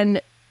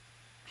 and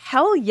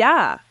hell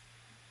yeah,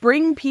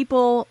 bring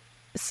people,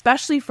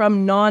 especially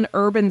from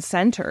non-urban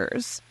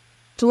centers,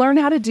 to learn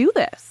how to do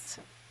this.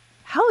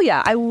 Hell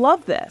yeah, I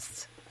love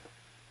this.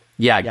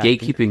 Yeah,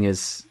 gatekeeping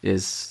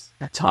is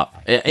tough,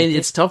 and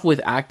it's tough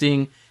with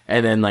acting,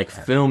 and then like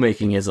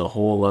filmmaking is a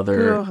whole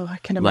other. Oh, I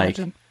can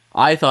imagine.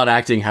 Like, I thought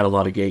acting had a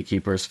lot of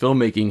gatekeepers.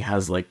 Filmmaking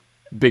has like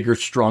bigger,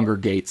 stronger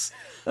gates.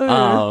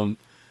 And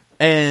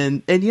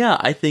yeah,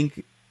 I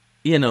think,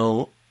 you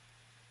know,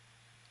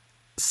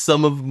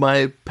 some of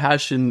my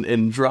passion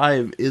and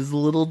drive is a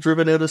little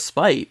driven out of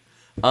spite.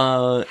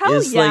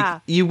 It's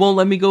like, you won't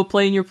let me go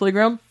play in your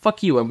playground?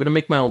 Fuck you, I'm going to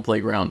make my own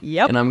playground.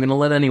 Yep. And I'm going to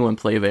let anyone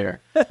play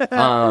there.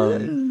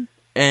 And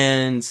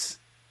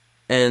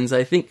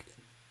I think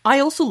I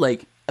also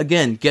like,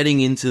 again,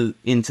 getting into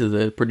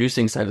the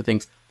producing side of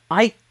things,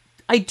 I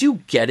do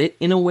get it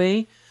in a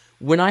way.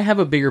 When I have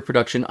a bigger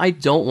production, I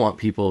don't want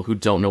people who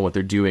don't know what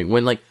they're doing.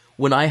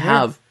 When I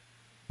have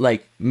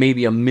like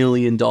maybe $1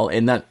 million,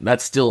 and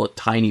that's still a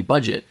tiny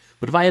budget,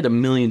 but if I had $1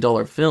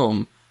 million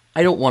film,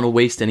 I don't want to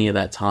waste any of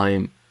that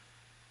time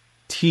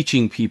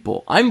teaching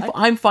people.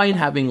 I'm fine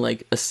having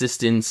like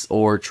assistants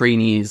or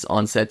trainees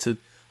on set to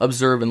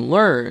observe and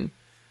learn,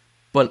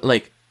 but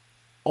like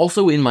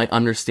also in my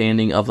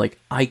understanding of like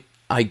I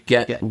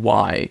get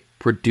why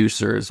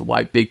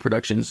big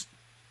productions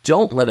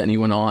don't let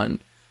anyone on.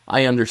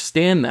 I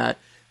understand that.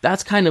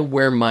 That's kind of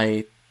where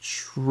my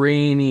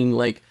training,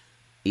 like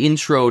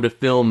intro to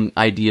film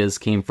ideas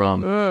came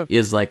from,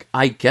 is like,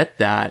 I get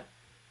that,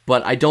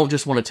 but I don't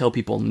just want to tell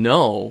people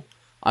no.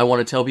 I want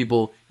to tell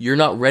people, you're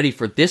not ready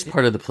for this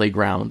part of the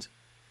playground,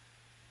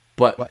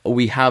 but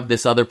we have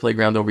this other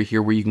playground over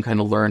here where you can kind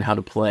of learn how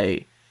to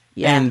play.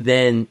 Yeah. And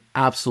then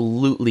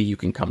absolutely you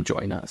can come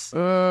join us,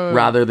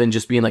 rather than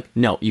just being like,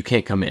 no, you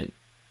can't come in.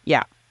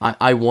 Yeah.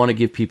 I want to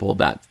give people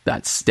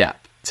that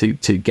step to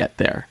get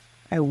there.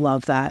 I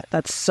love that.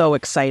 That's so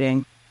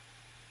exciting.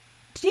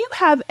 Do you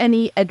have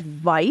any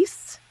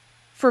advice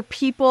for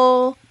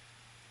people,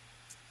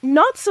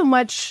 not so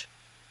much,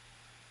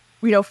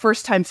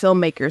 first-time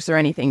filmmakers or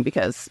anything,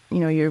 because,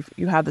 you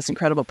have this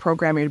incredible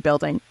program you're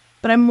building,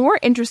 but I'm more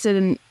interested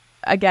in,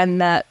 again,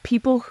 that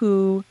people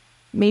who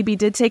maybe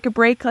did take a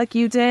break like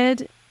you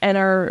did and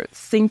are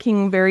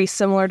thinking very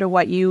similar to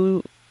what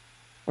you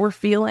were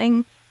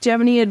feeling. Do you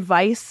have any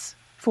advice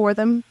for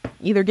them,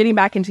 either getting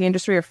back into the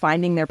industry or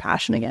finding their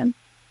passion again?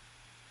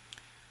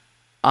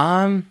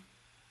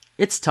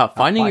 It's tough.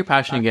 Finding your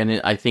passion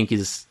again, I think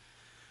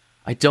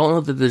I don't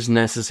know that there's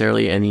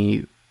necessarily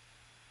any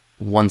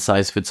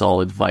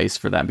one-size-fits-all advice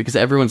for that, because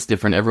everyone's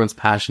different. Everyone's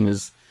passion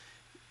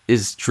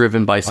is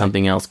driven by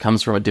something else,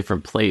 comes from a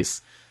different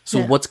place.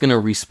 So what's going to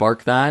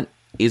re-spark that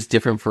is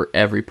different for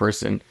every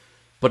person.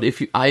 But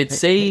I'd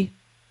say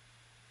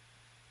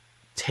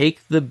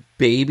take the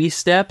baby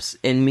steps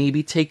and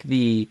maybe take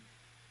the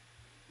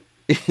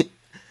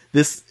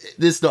this.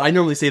 I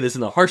normally say this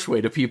in a harsh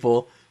way to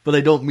people, but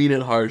I don't mean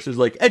it harsh. It's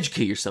like,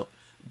 educate yourself.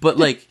 But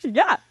like,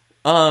 yeah.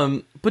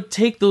 But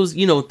take those,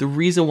 the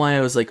reason why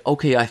I was like,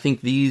 okay, I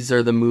think these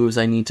are the moves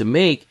I need to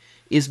make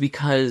is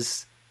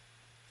because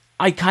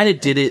I kind of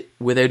did it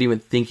without even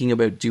thinking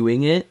about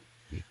doing it.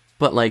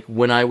 But like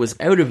when I was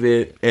out of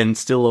it and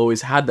still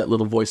always had that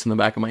little voice in the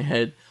back of my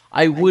head,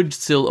 I would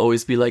still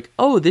always be like,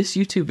 oh, this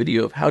YouTube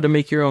video of how to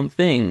make your own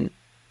thing,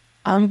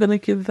 I'm going to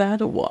give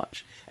that a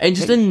watch. And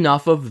just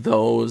enough of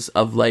those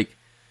of like,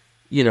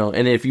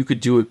 and if you could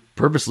do it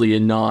purposely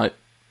and not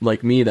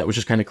like me, that was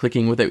just kind of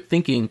clicking without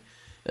thinking.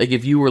 Like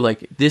if you were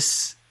like,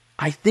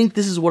 I think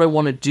this is what I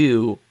want to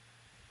do,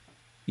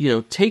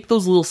 take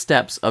those little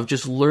steps of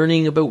just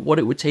learning about what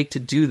it would take to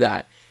do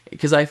that.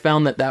 Because I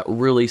found that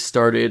really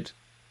started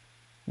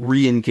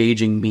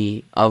re-engaging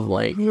me of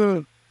like,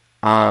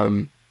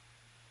 I'd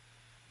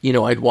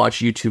watch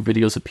YouTube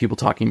videos of people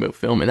talking about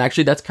film. And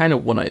actually that's kind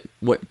of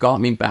what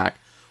got me back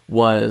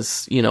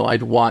was,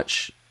 I'd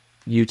watch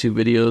YouTube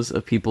videos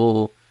of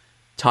people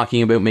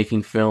talking about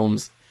making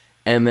films.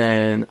 And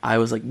then I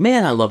was like,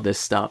 man, I love this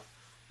stuff.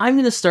 I'm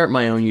going to start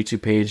my own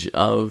YouTube page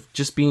of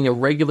just being a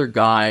regular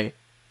guy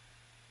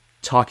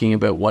talking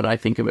about what I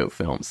think about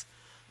films.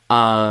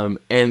 And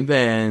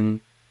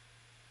then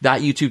that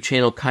YouTube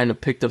channel kind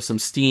of picked up some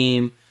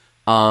steam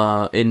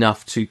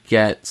enough to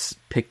get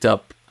picked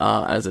up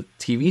as a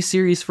TV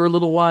series for a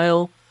little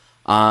while.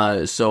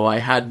 So I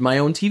had my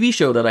own TV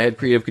show that I had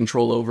creative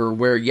control over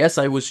where, yes,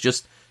 I was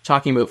just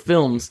talking about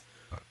films.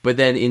 But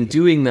then in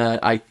doing that,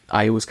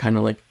 I was kind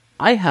of like,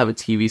 I have a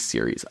TV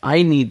series.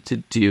 I need to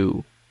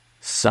do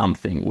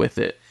something with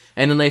it.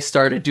 And then I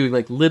started doing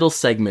like little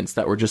segments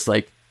that were just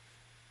like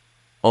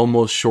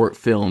almost short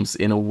films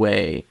in a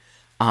way.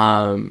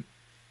 And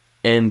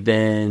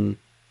then,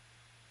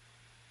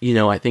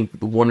 I think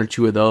one or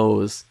two of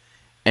those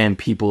and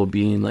people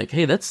being like,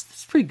 hey,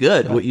 that's pretty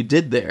good what you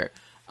did there.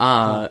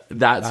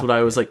 That's what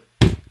I was like,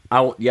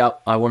 I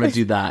want to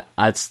do that.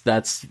 That's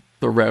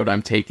the route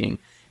I'm taking.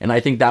 And I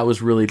think that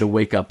was really the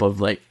wake up of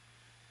like,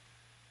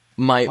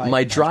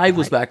 my drive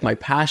was back, my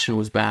passion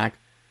was back,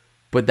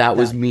 but that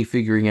was me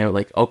figuring out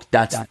like, oh,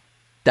 that's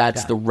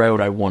the route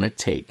I want to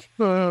take.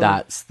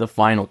 That's the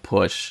final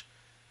push.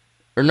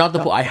 Or not the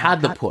I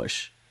had the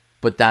push,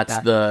 but that's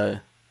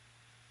the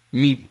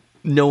me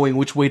knowing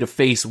which way to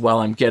face while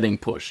I'm getting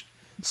pushed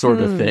sort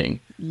of thing.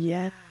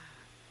 Yeah.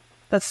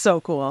 That's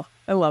so cool.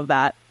 I love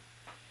that.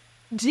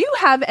 Do you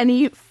have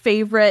any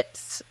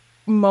favorite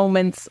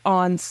moments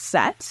on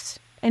set?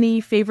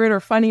 Any favorite or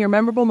funny or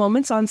memorable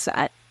moments on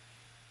set?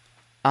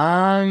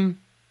 On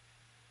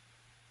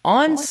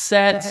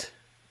set,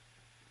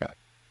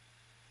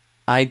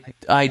 I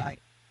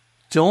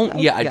don't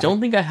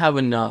think I have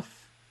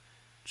enough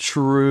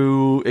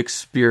true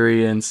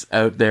experience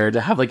out there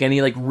to have like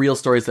any like real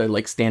stories that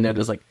like stand out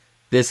as like,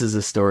 this is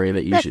a story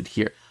that you should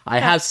hear. I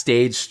have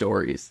stage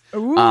stories,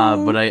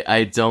 but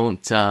I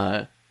don't.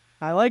 I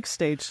like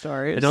stage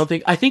stories.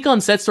 I think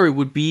on set story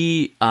would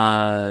be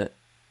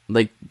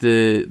like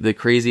the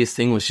craziest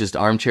thing was just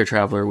Armchair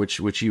Traveler,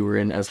 which you were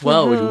in as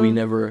well. Which we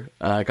never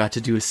got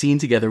to do a scene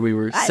together. We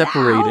were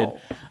separated.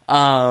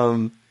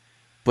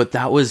 But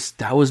that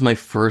was my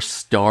first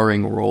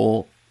starring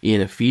role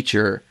in a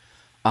feature.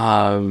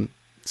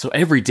 So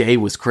every day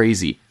was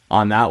crazy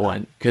on that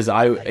one because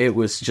it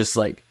was just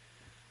like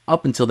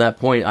up until that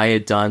point I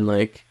had done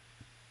like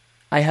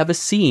I have a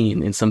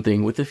scene in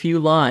something with a few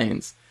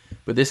lines,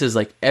 but this is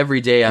like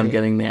every day I'm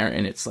getting there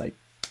and it's like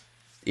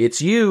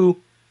it's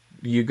you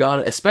got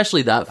it,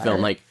 especially that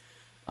film like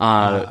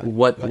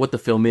what the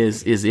film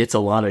is it's a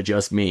lot of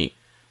just me.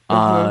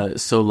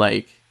 So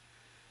like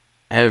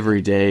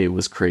every day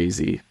was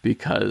crazy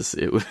because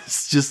it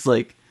was just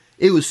like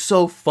it was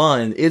so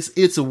fun.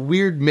 It's a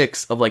weird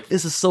mix of like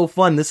this is so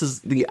fun. This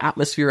is the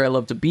atmosphere I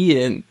love to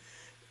be in,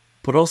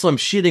 but also I'm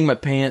shitting my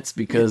pants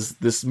because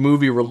this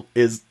movie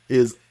is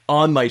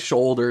on my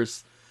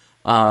shoulders.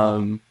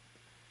 And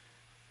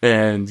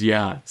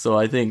yeah, so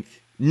I think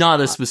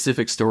not a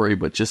specific story,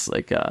 but just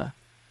like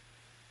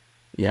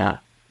yeah.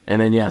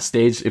 And then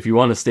stage. If you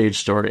want a stage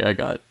story, I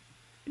got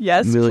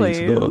millions please.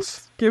 Of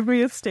those. Give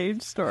me a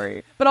stage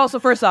story. But also,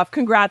 first off,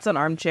 congrats on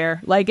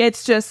Armchair. Like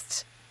it's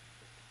just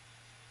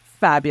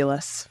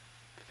fabulous.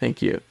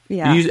 Thank you.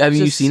 Yeah. Have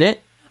you seen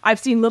it? I've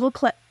seen little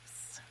clips.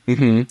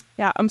 Mm-hmm.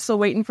 Yeah, I'm still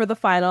waiting for the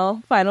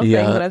final thing,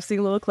 but I've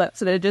seen little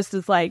clips, and it just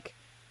is like,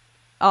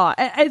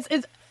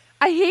 it's.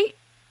 I hate.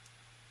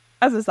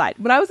 As a side,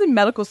 when I was in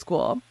medical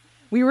school,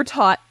 we were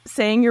taught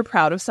saying you're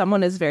proud of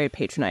someone is very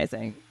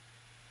patronizing,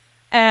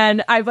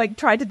 and I've like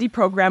tried to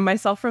deprogram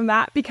myself from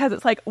that because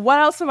it's like, what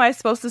else am I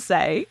supposed to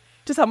say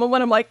to someone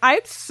when I'm like, I'm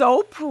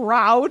so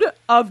proud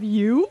of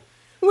you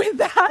with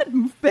that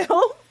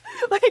film?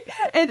 Like,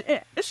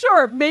 and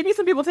sure, maybe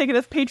some people take it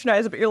as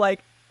patronizing, but you're like,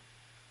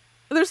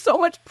 there's so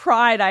much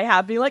pride I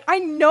have being like, I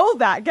know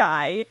that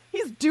guy.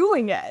 He's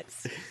doing it.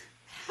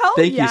 Hell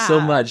Thank yeah. you so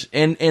much.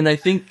 And I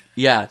think,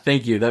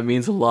 thank you. That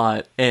means a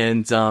lot.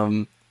 And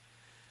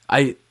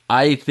I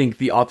I think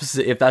the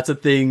opposite, if that's a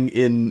thing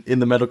in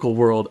the medical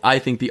world, I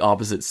think the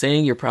opposite.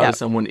 Saying you're proud of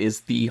someone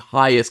is the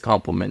highest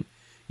compliment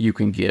you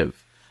can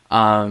give.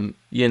 You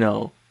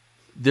know,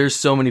 there's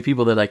so many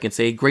people that I can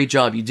say, great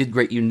job, you did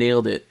great, you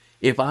nailed it.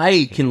 If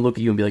I can look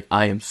at you and be like,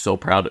 I am so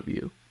proud of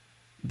you,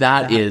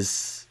 that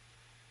is,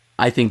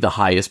 I think, the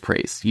highest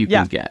praise you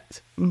can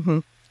get. Mm-hmm.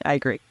 I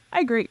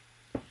agree.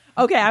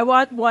 Okay, I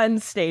want one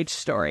stage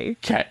story.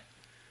 Okay.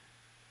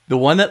 The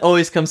one that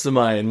always comes to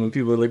mind when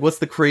people are like, what's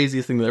the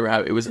craziest thing that ever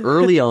happened? It was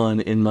early on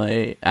in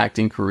my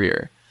acting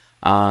career.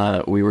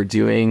 We were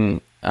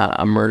doing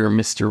a murder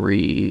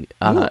mystery,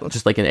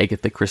 just like an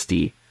Agatha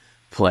Christie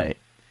play.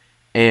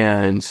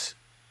 And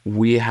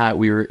we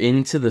were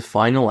into the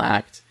final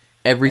act.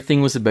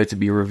 Everything was about to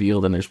be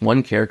revealed. And there's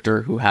one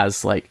character who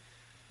has like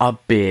a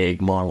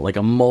big monologue, like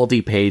a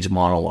multi-page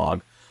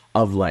monologue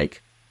of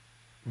like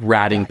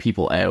ratting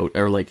people out,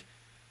 or like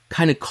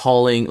kind of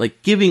calling,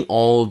 like giving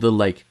all the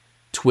like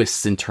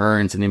twists and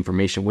turns and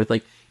information with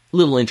like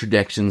little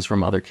introductions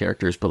from other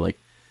characters, but like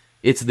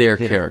it's their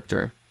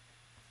character.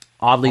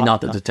 Oddly,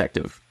 not the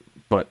detective,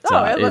 but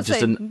it was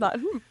just it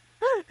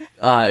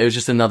was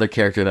just another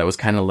character that was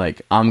kind of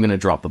like, I'm gonna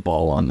drop the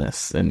ball on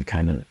this, and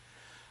kind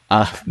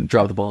of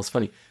drop the ball is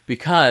funny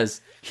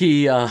because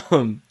he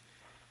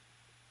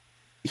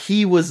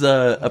was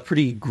a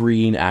pretty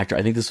green actor.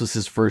 I think this was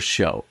his first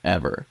show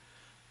ever.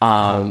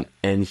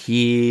 And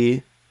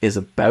he is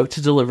about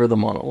to deliver the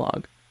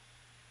monologue,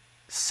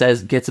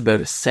 gets about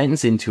a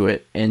sentence into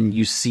it, and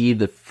you see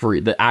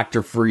the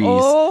actor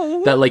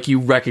freeze, that like you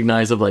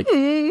recognize of like,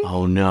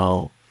 oh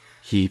no,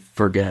 he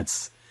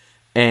forgets.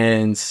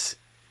 And,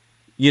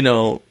 you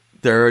know,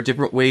 there are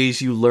different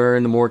ways you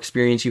learn the more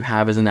experience you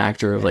have as an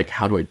actor of like,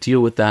 how do I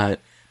deal with that?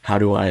 How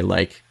do I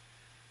like,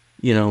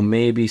 you know,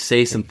 maybe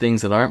say some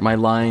things that aren't my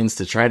lines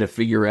to try to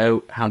figure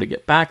out how to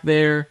get back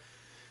there?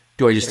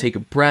 Do I just take a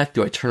breath?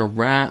 Do I turn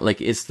around?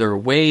 Like, is there a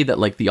way that,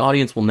 like, the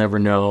audience will never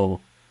know,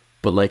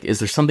 but, like, is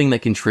there something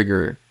that can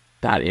trigger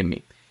that in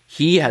me?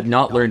 He had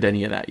not learned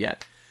any of that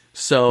yet.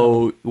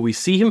 So we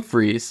see him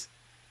freeze,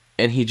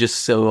 and he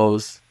just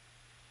goes,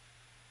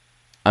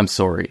 I'm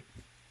sorry.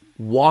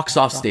 Walks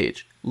off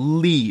stage,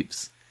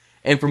 leaves.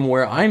 And from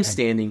where I'm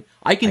standing,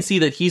 I can see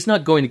that he's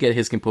not going to get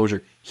his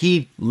composure.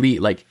 He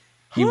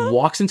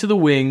walks into the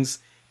wings,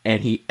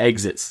 and he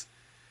exits.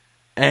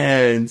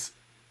 And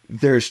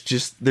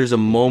there's a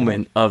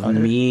moment of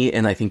me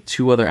and I think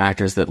two other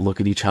actors that look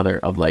at each other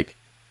of like,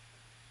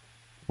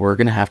 we're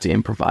going to have to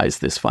improvise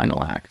this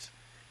final act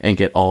and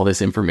get all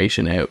this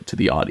information out to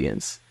the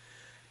audience.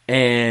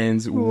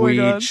 And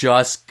we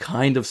just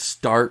kind of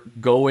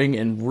start going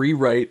and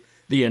rewrite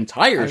the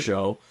entire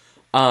show.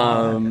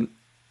 And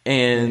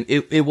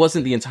it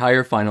wasn't the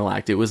entire final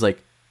act. It was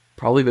like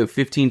probably about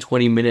 15,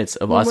 20 minutes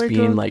of us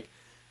being like,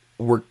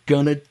 we're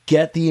gonna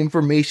get the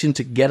information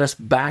to get us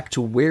back to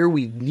where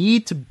we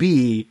need to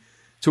be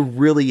to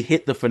really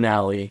hit the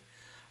finale.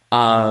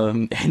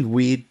 And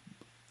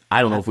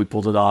I don't know if we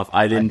pulled it off.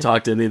 I didn't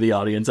talk to any of the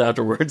audience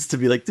afterwards to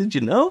be like, did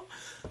you know?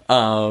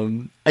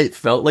 It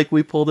felt like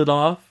we pulled it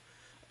off.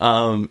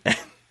 God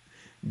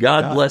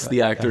bless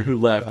the actor who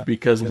left,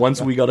 because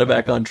once we got it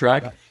back on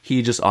track,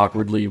 he just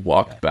awkwardly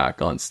walked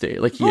back on stage.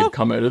 Like he had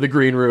come out of the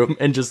green room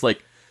and just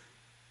like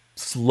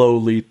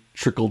slowly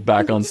trickled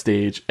back on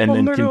stage and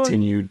then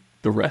continued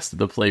the rest of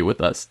the play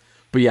with us.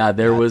 But yeah,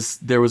 there was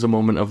a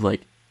moment of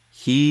like,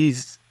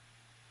 him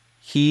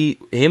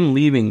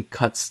leaving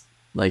cuts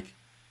like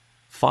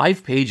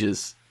 5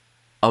 pages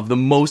of the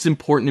most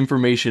important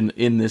information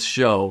in this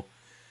show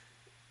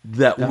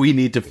that we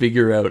need to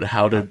figure out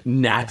how to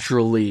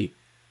naturally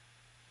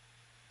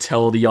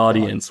tell the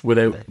audience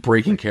without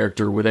breaking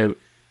character, without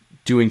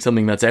doing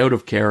something that's out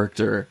of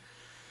character.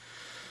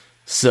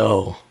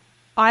 So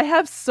I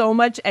have so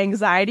much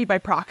anxiety by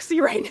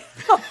proxy right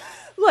now.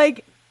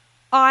 Like,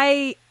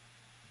 I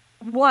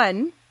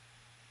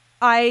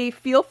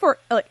feel for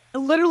like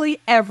literally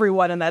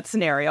everyone in that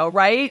scenario,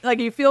 right? Like,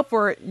 you feel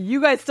for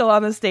you guys still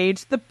on the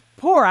stage, the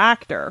poor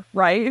actor,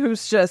 right?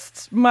 Who's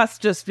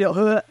must just feel.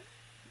 Ugh.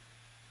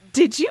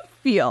 Did you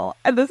feel,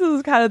 and this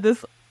is kind of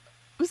this,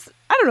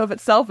 I don't know if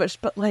it's selfish,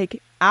 but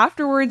like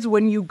afterwards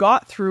when you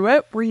got through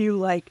it, were you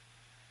like,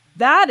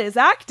 that is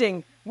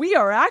acting. We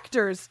are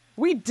actors.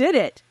 We did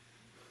it.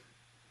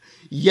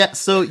 Yeah,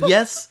 so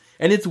yes,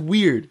 and it's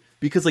weird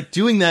because like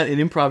doing that and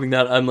improving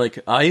that, I'm like,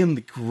 I am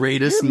the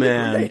greatest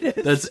man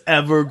that's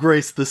ever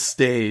graced the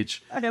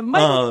stage. I am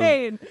Michael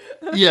Caine.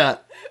 Yeah,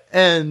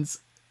 and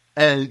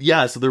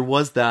yeah, so there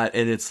was that,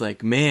 and it's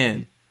like,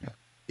 man,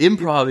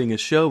 improving a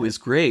show is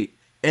great.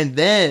 And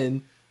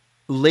then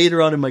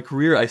later on in my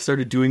career, I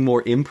started doing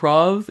more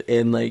improv,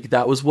 and like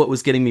that was what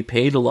was getting me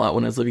paid a lot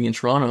when I was living in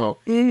Toronto,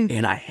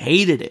 and I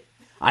hated it.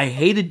 I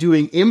hated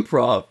doing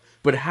improv,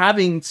 but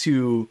having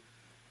to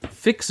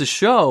fix a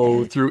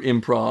show through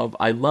improv,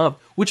 I love,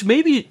 which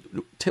maybe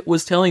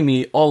was telling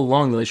me all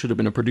along that I should have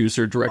been a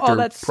producer,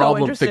 director,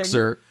 problem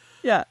fixer.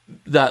 Yeah.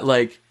 That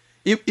like,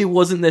 it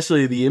wasn't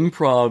necessarily the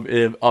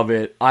improv of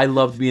it. I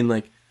loved being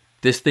like,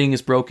 this thing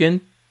is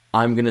broken.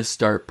 I'm going to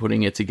start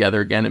putting it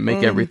together again and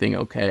make everything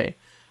okay.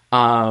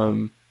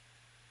 So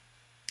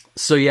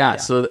yeah,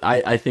 so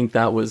I think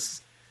that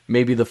was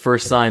maybe the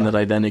first sign that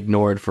I then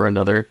ignored for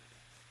another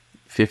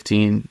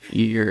 15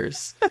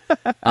 years.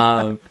 But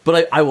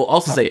I will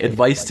also say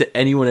advice to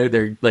anyone out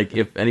there, like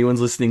if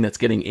anyone's listening that's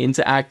getting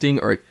into acting,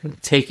 or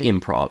take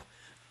improv.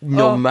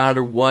 No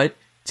matter what,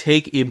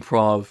 take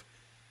improv.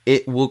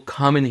 It will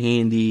come in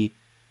handy.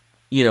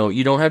 You know,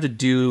 you don't have to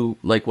do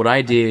like what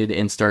I did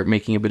and start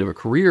making a bit of a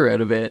career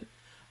out of it.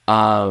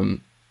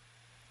 But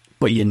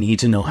you need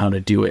to know how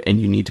to do it,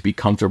 and you need to be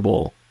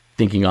comfortable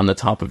thinking on the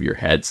top of your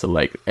head. So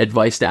like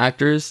advice to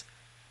actors,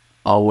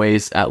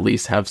 always at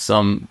least have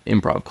some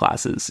improv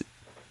classes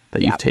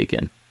that you've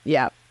taken.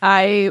 Yeah.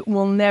 I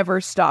will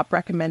never stop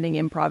recommending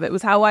improv. It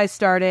was how I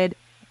started.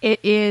 It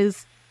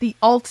is the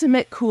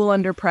ultimate cool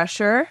under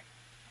pressure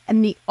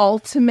and the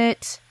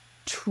ultimate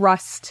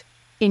trust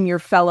in your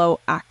fellow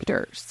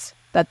actors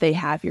that they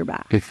have your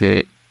back.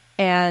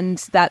 And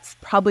that's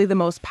probably the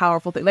most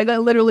powerful thing. Like, I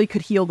literally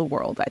could heal the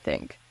world, I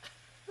think.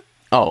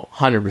 Oh,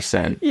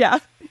 100%. Yeah.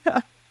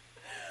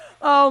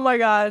 Oh my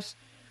gosh.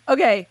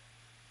 Okay.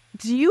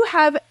 Do you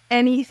have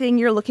anything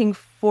you're looking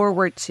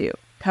forward to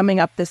coming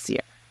up this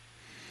year?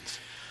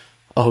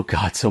 Oh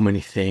God, so many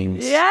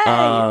things.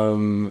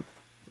 Yay!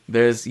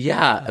 There's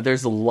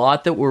a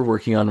lot that we're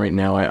working on right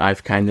now.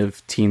 I've kind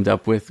of teamed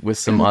up with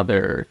some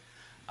other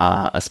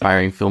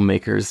aspiring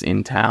filmmakers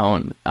in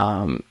town.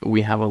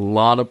 We have a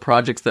lot of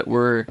projects that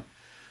we're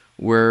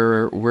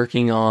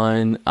working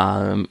on.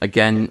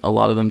 Again, a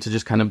lot of them to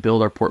just kind of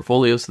build our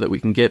portfolio so that we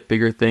can get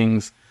bigger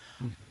things.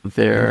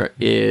 There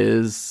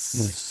is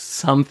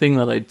something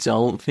that I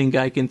don't think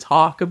I can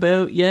talk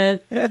about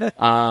yet.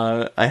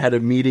 I had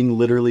a meeting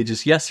literally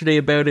just yesterday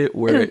about it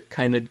where it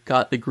kind of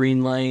got the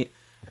green light.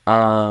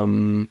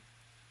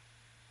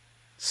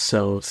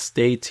 So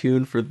stay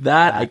tuned for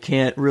that. I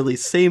can't really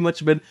say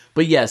much about it.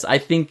 But yes, I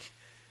think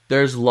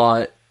there's a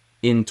lot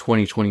in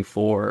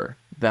 2024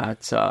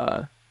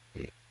 that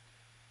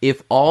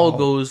if all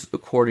goes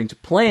according to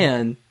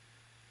plan,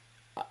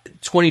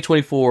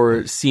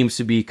 2024 seems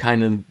to be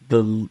kind of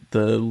the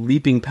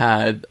leaping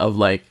pad of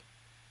like,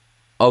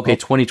 okay,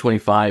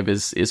 2025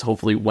 is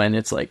hopefully when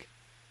it's like,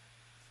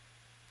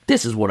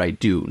 this is what I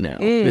do now.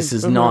 This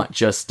is not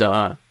just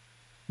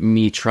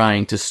me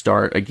trying to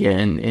start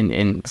again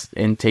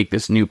and take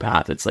this new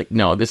path. It's like,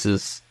 no,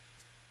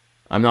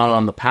 I'm not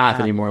on the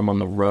path anymore. I'm on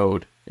the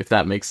road, if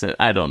that makes sense.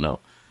 I don't know.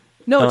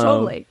 No,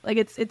 totally. Like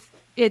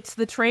it's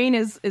the train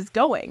is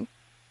going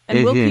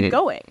and we'll keep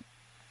going.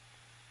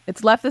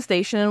 It's left the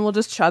station and we'll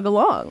just chug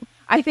along.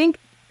 I think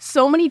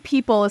so many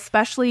people,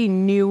 especially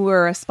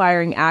newer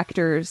aspiring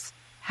actors,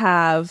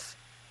 have,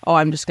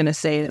 I'm just going to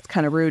say it's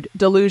kind of rude,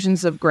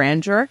 delusions of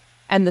grandeur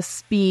and the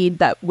speed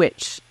that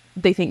which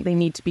they think they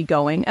need to be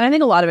going. And I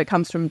think a lot of it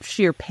comes from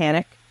sheer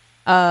panic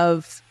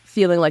of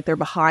feeling like they're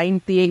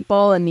behind the 8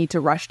 ball and need to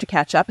rush to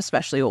catch up,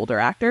 especially older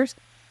actors.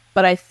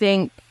 But I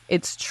think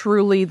it's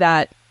truly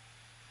that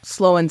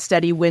slow and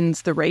steady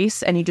wins the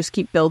race, and you just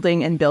keep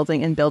building and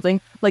building and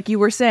building. Like you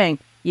were saying,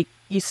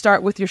 you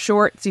start with your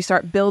shorts, you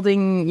start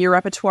building your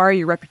repertoire,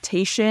 your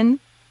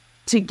reputation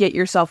to get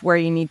yourself where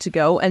you need to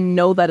go, and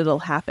know that it'll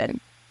happen.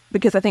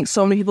 Because I think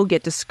so many people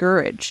get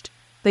discouraged.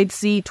 They'd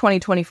see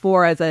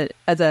 2024 as a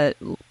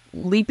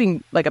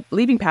leaping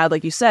pad,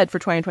 like you said, for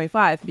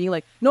 2025, being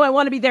like, no, I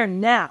want to be there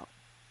now.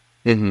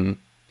 Mm-hmm.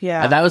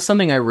 Yeah. That was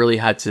something I really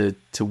had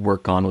to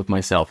work on with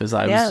myself, is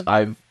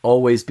I've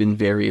always been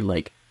very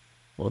like,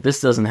 well,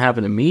 this doesn't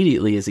happen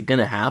immediately. Is it going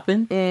to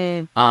happen?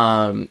 And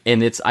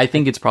I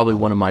think it's probably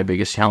one of my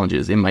biggest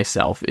challenges in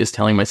myself is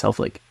telling myself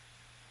like,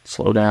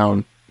 slow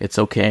down. It's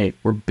okay.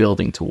 We're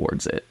building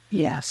towards it.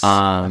 Yes.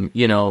 I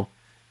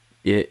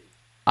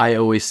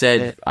always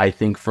said, I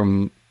think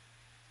from,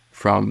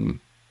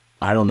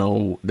 I don't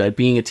know, that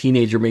being a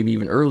teenager, maybe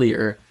even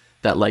earlier,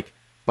 that like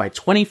by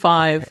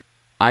 25,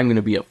 I'm going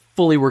to be a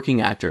fully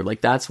working actor.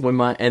 Like that's when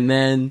and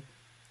then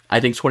I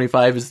think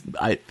 25 is,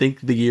 I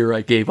think, the year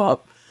I gave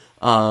up.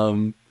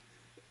 And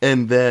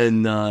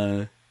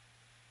now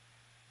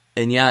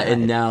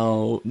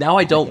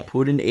I don't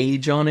put an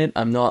age on it.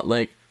 I'm not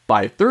like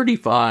by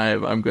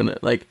 35, I'm going to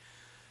like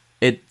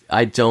it.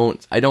 I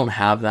don't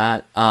have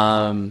that.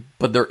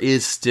 But there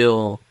is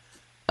still,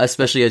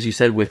 especially as you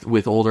said,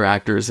 with older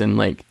actors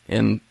and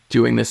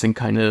doing this in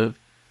kind of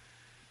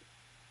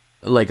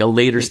like a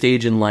later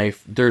stage in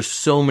life, there's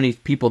so many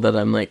people that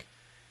I'm like,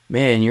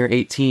 man, you're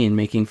 18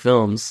 making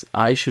films.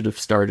 I should have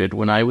started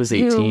when I was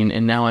 18,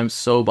 and now I'm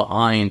so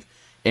behind.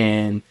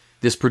 And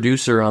this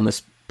producer on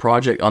this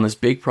project, on this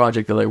big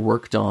project that I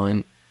worked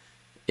on,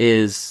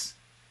 is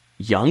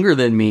younger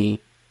than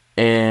me,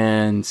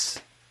 and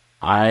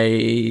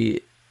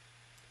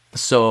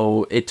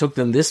so it took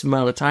them this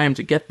amount of time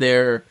to get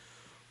there.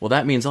 Well,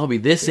 that means I'll be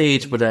this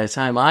age, but by the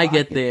time I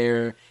get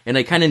there, and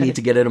I kind of need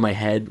to get out of my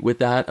head with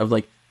that of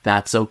like,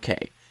 that's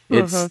okay.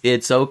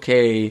 It's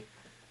okay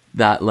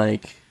that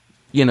like,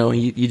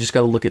 you just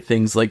got to look at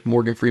things like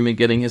Morgan Freeman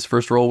getting his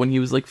first role when he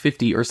was like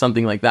 50 or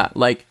something like that.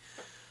 Like,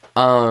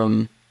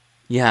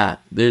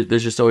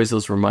 there's just always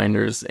those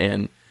reminders,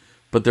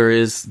 but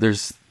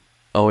there's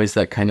always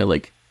that kind of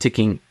like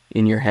ticking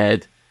in your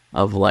head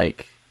of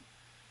like,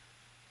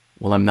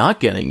 well, I'm not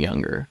getting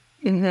younger.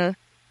 Mm-hmm.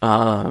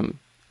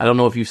 I don't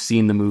know if you've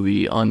seen the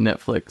movie on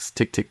Netflix,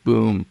 Tick, Tick,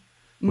 Boom,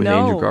 with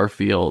Andrew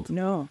Garfield.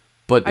 No.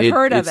 But I've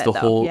heard of it's it, the though.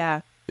 whole,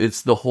 yeah.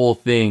 It's the whole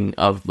thing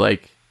of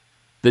like,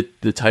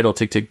 the title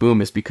Tick, Tick,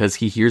 Boom is because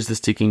he hears this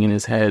ticking in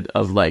his head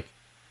of like,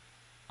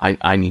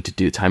 I need to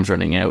do, time's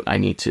running out. I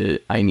need to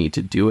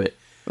do it.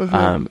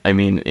 Mm-hmm. I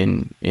mean,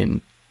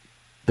 in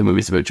the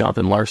movies about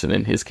Jonathan Larson,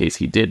 in his case,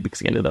 he did because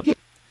he ended up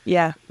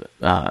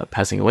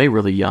passing away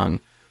really young.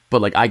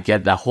 But like, I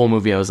get that whole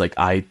movie. I was like,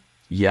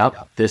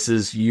 this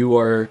is, you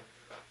are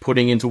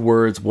putting into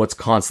words what's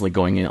constantly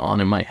going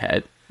on in my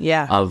head.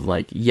 Yeah. Of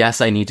like, yes,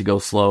 I need to go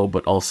slow,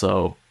 but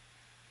also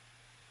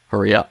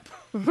hurry up.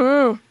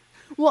 Mm-hmm.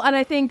 Well, and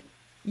I think,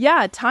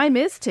 time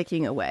is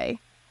ticking away.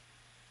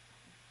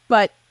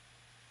 But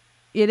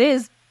it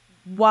is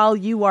while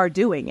you are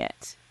doing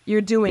it.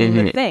 You're doing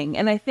the thing.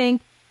 And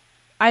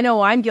I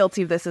know I'm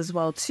guilty of this as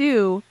well,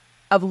 too,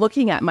 of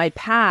looking at my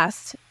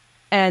past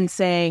and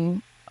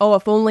saying, oh,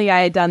 if only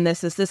I had done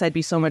this, I'd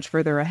be so much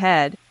further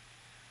ahead.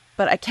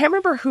 But I can't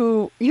remember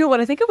who,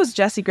 I think it was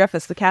Jesse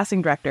Griffiths, the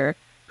casting director,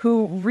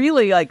 who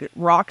really like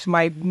rocked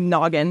my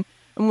noggin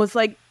and was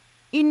like,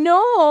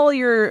 all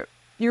your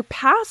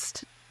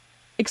past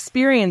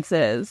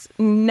experiences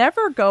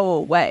never go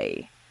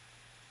away.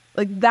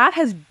 Like, that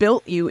has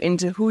built you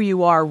into who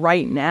you are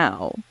right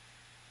now.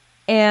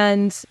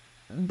 And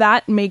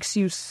that makes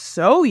you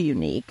so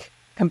unique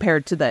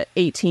compared to the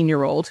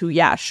 18-year-old who,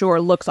 sure,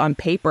 looks on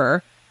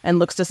paper and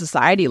looks to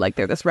society like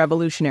they're this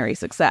revolutionary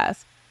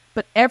success.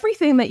 But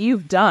everything that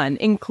you've done,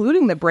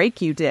 including the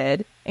break you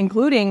did,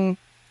 including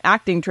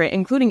acting,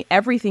 including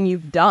everything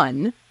you've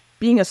done,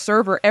 being a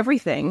server,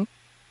 everything,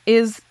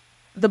 is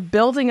the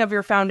building of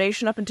your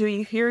foundation up until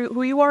you hear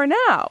who you are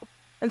now.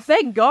 And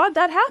thank God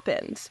that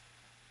happened.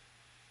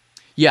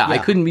 Yeah, I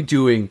couldn't be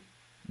doing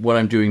what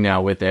I'm doing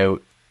now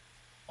without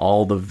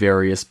all the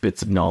various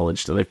bits of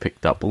knowledge that I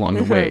picked up along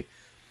the way.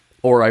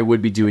 Or I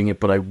would be doing it,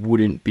 but I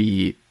wouldn't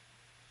be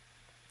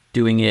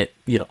doing it,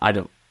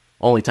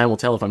 only time will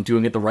tell if I'm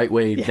doing it the right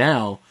way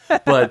now.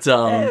 But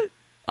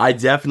I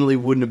definitely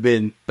wouldn't have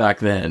been back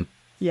then.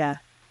 Yeah.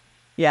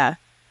 Yeah.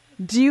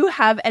 Do you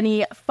have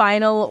any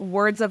final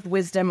words of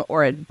wisdom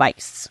or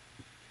advice?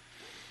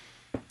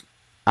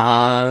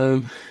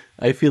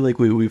 I feel like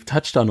we've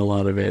touched on a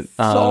lot of it.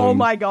 Oh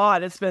my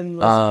God, it's been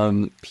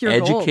pure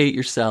educate gold.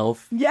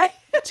 Yourself. Yeah.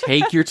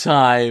 Take your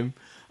time.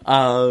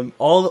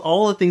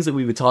 All the things that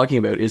we've been talking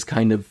about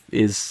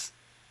is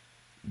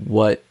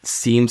what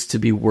seems to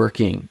be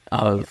working.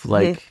 Of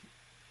like,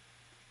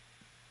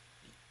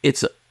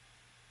 it's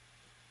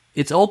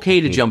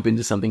okay to jump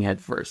into something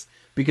head first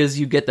because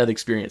you get that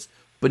experience.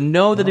 But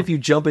know that if you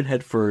jump in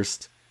head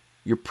first,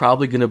 you're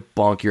probably gonna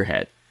bonk your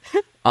head.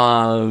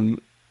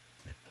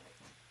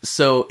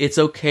 So it's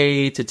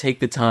okay to take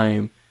the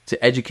time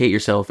to educate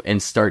yourself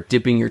and start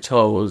dipping your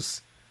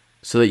toes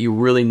so that you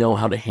really know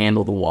how to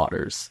handle the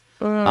waters.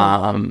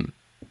 Because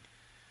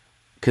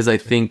I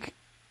think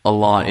a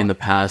lot in the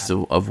past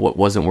of what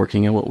wasn't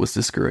working and what was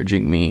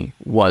discouraging me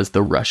was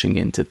the rushing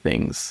into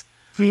things.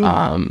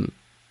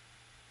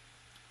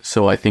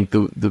 So I think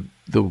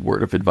the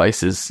word of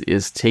advice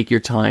is take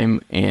your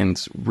time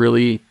and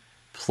really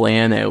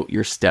plan out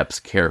your steps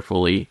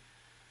carefully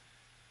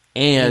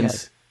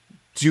and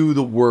do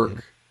the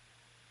work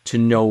to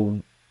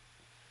know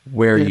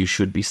where you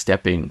should be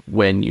stepping,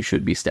 when you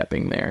should be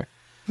stepping there.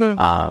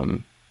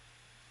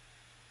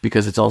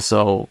 Because it's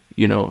also,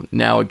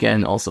 now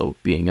again, also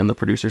being on the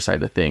producer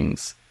side of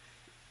things,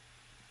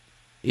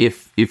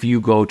 if you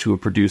go to a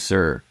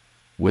producer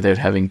without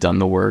having done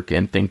the work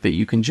and think that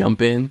you can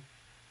jump in,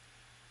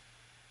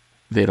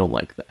 they don't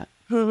like that.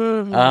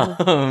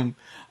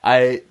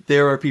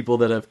 There are people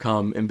that have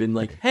come and been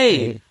like,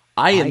 hey,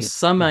 I am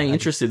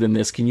semi-interested in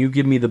this. Can you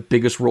give me the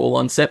biggest role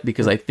on set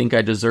because I think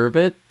I deserve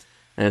it?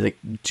 And I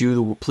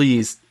think,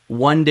 please,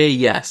 one day,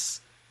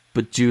 yes,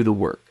 but do the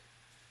work.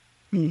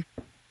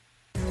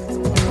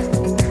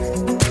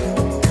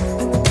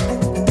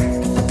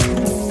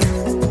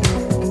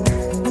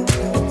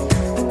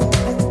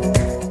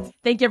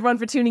 Thank you, everyone,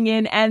 for tuning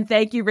in, and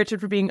thank you,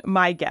 Richard, for being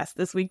my guest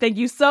this week. Thank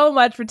you so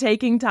much for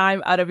taking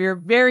time out of your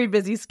very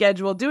busy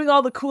schedule, doing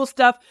all the cool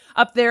stuff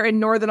up there in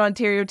Northern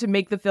Ontario to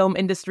make the film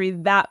industry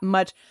that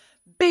much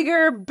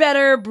bigger,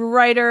 better,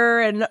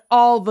 brighter, and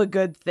all the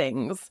good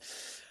things.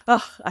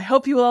 I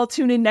hope you will all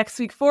tune in next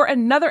week for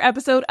another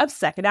episode of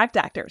Second Act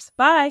Actors.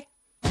 Bye!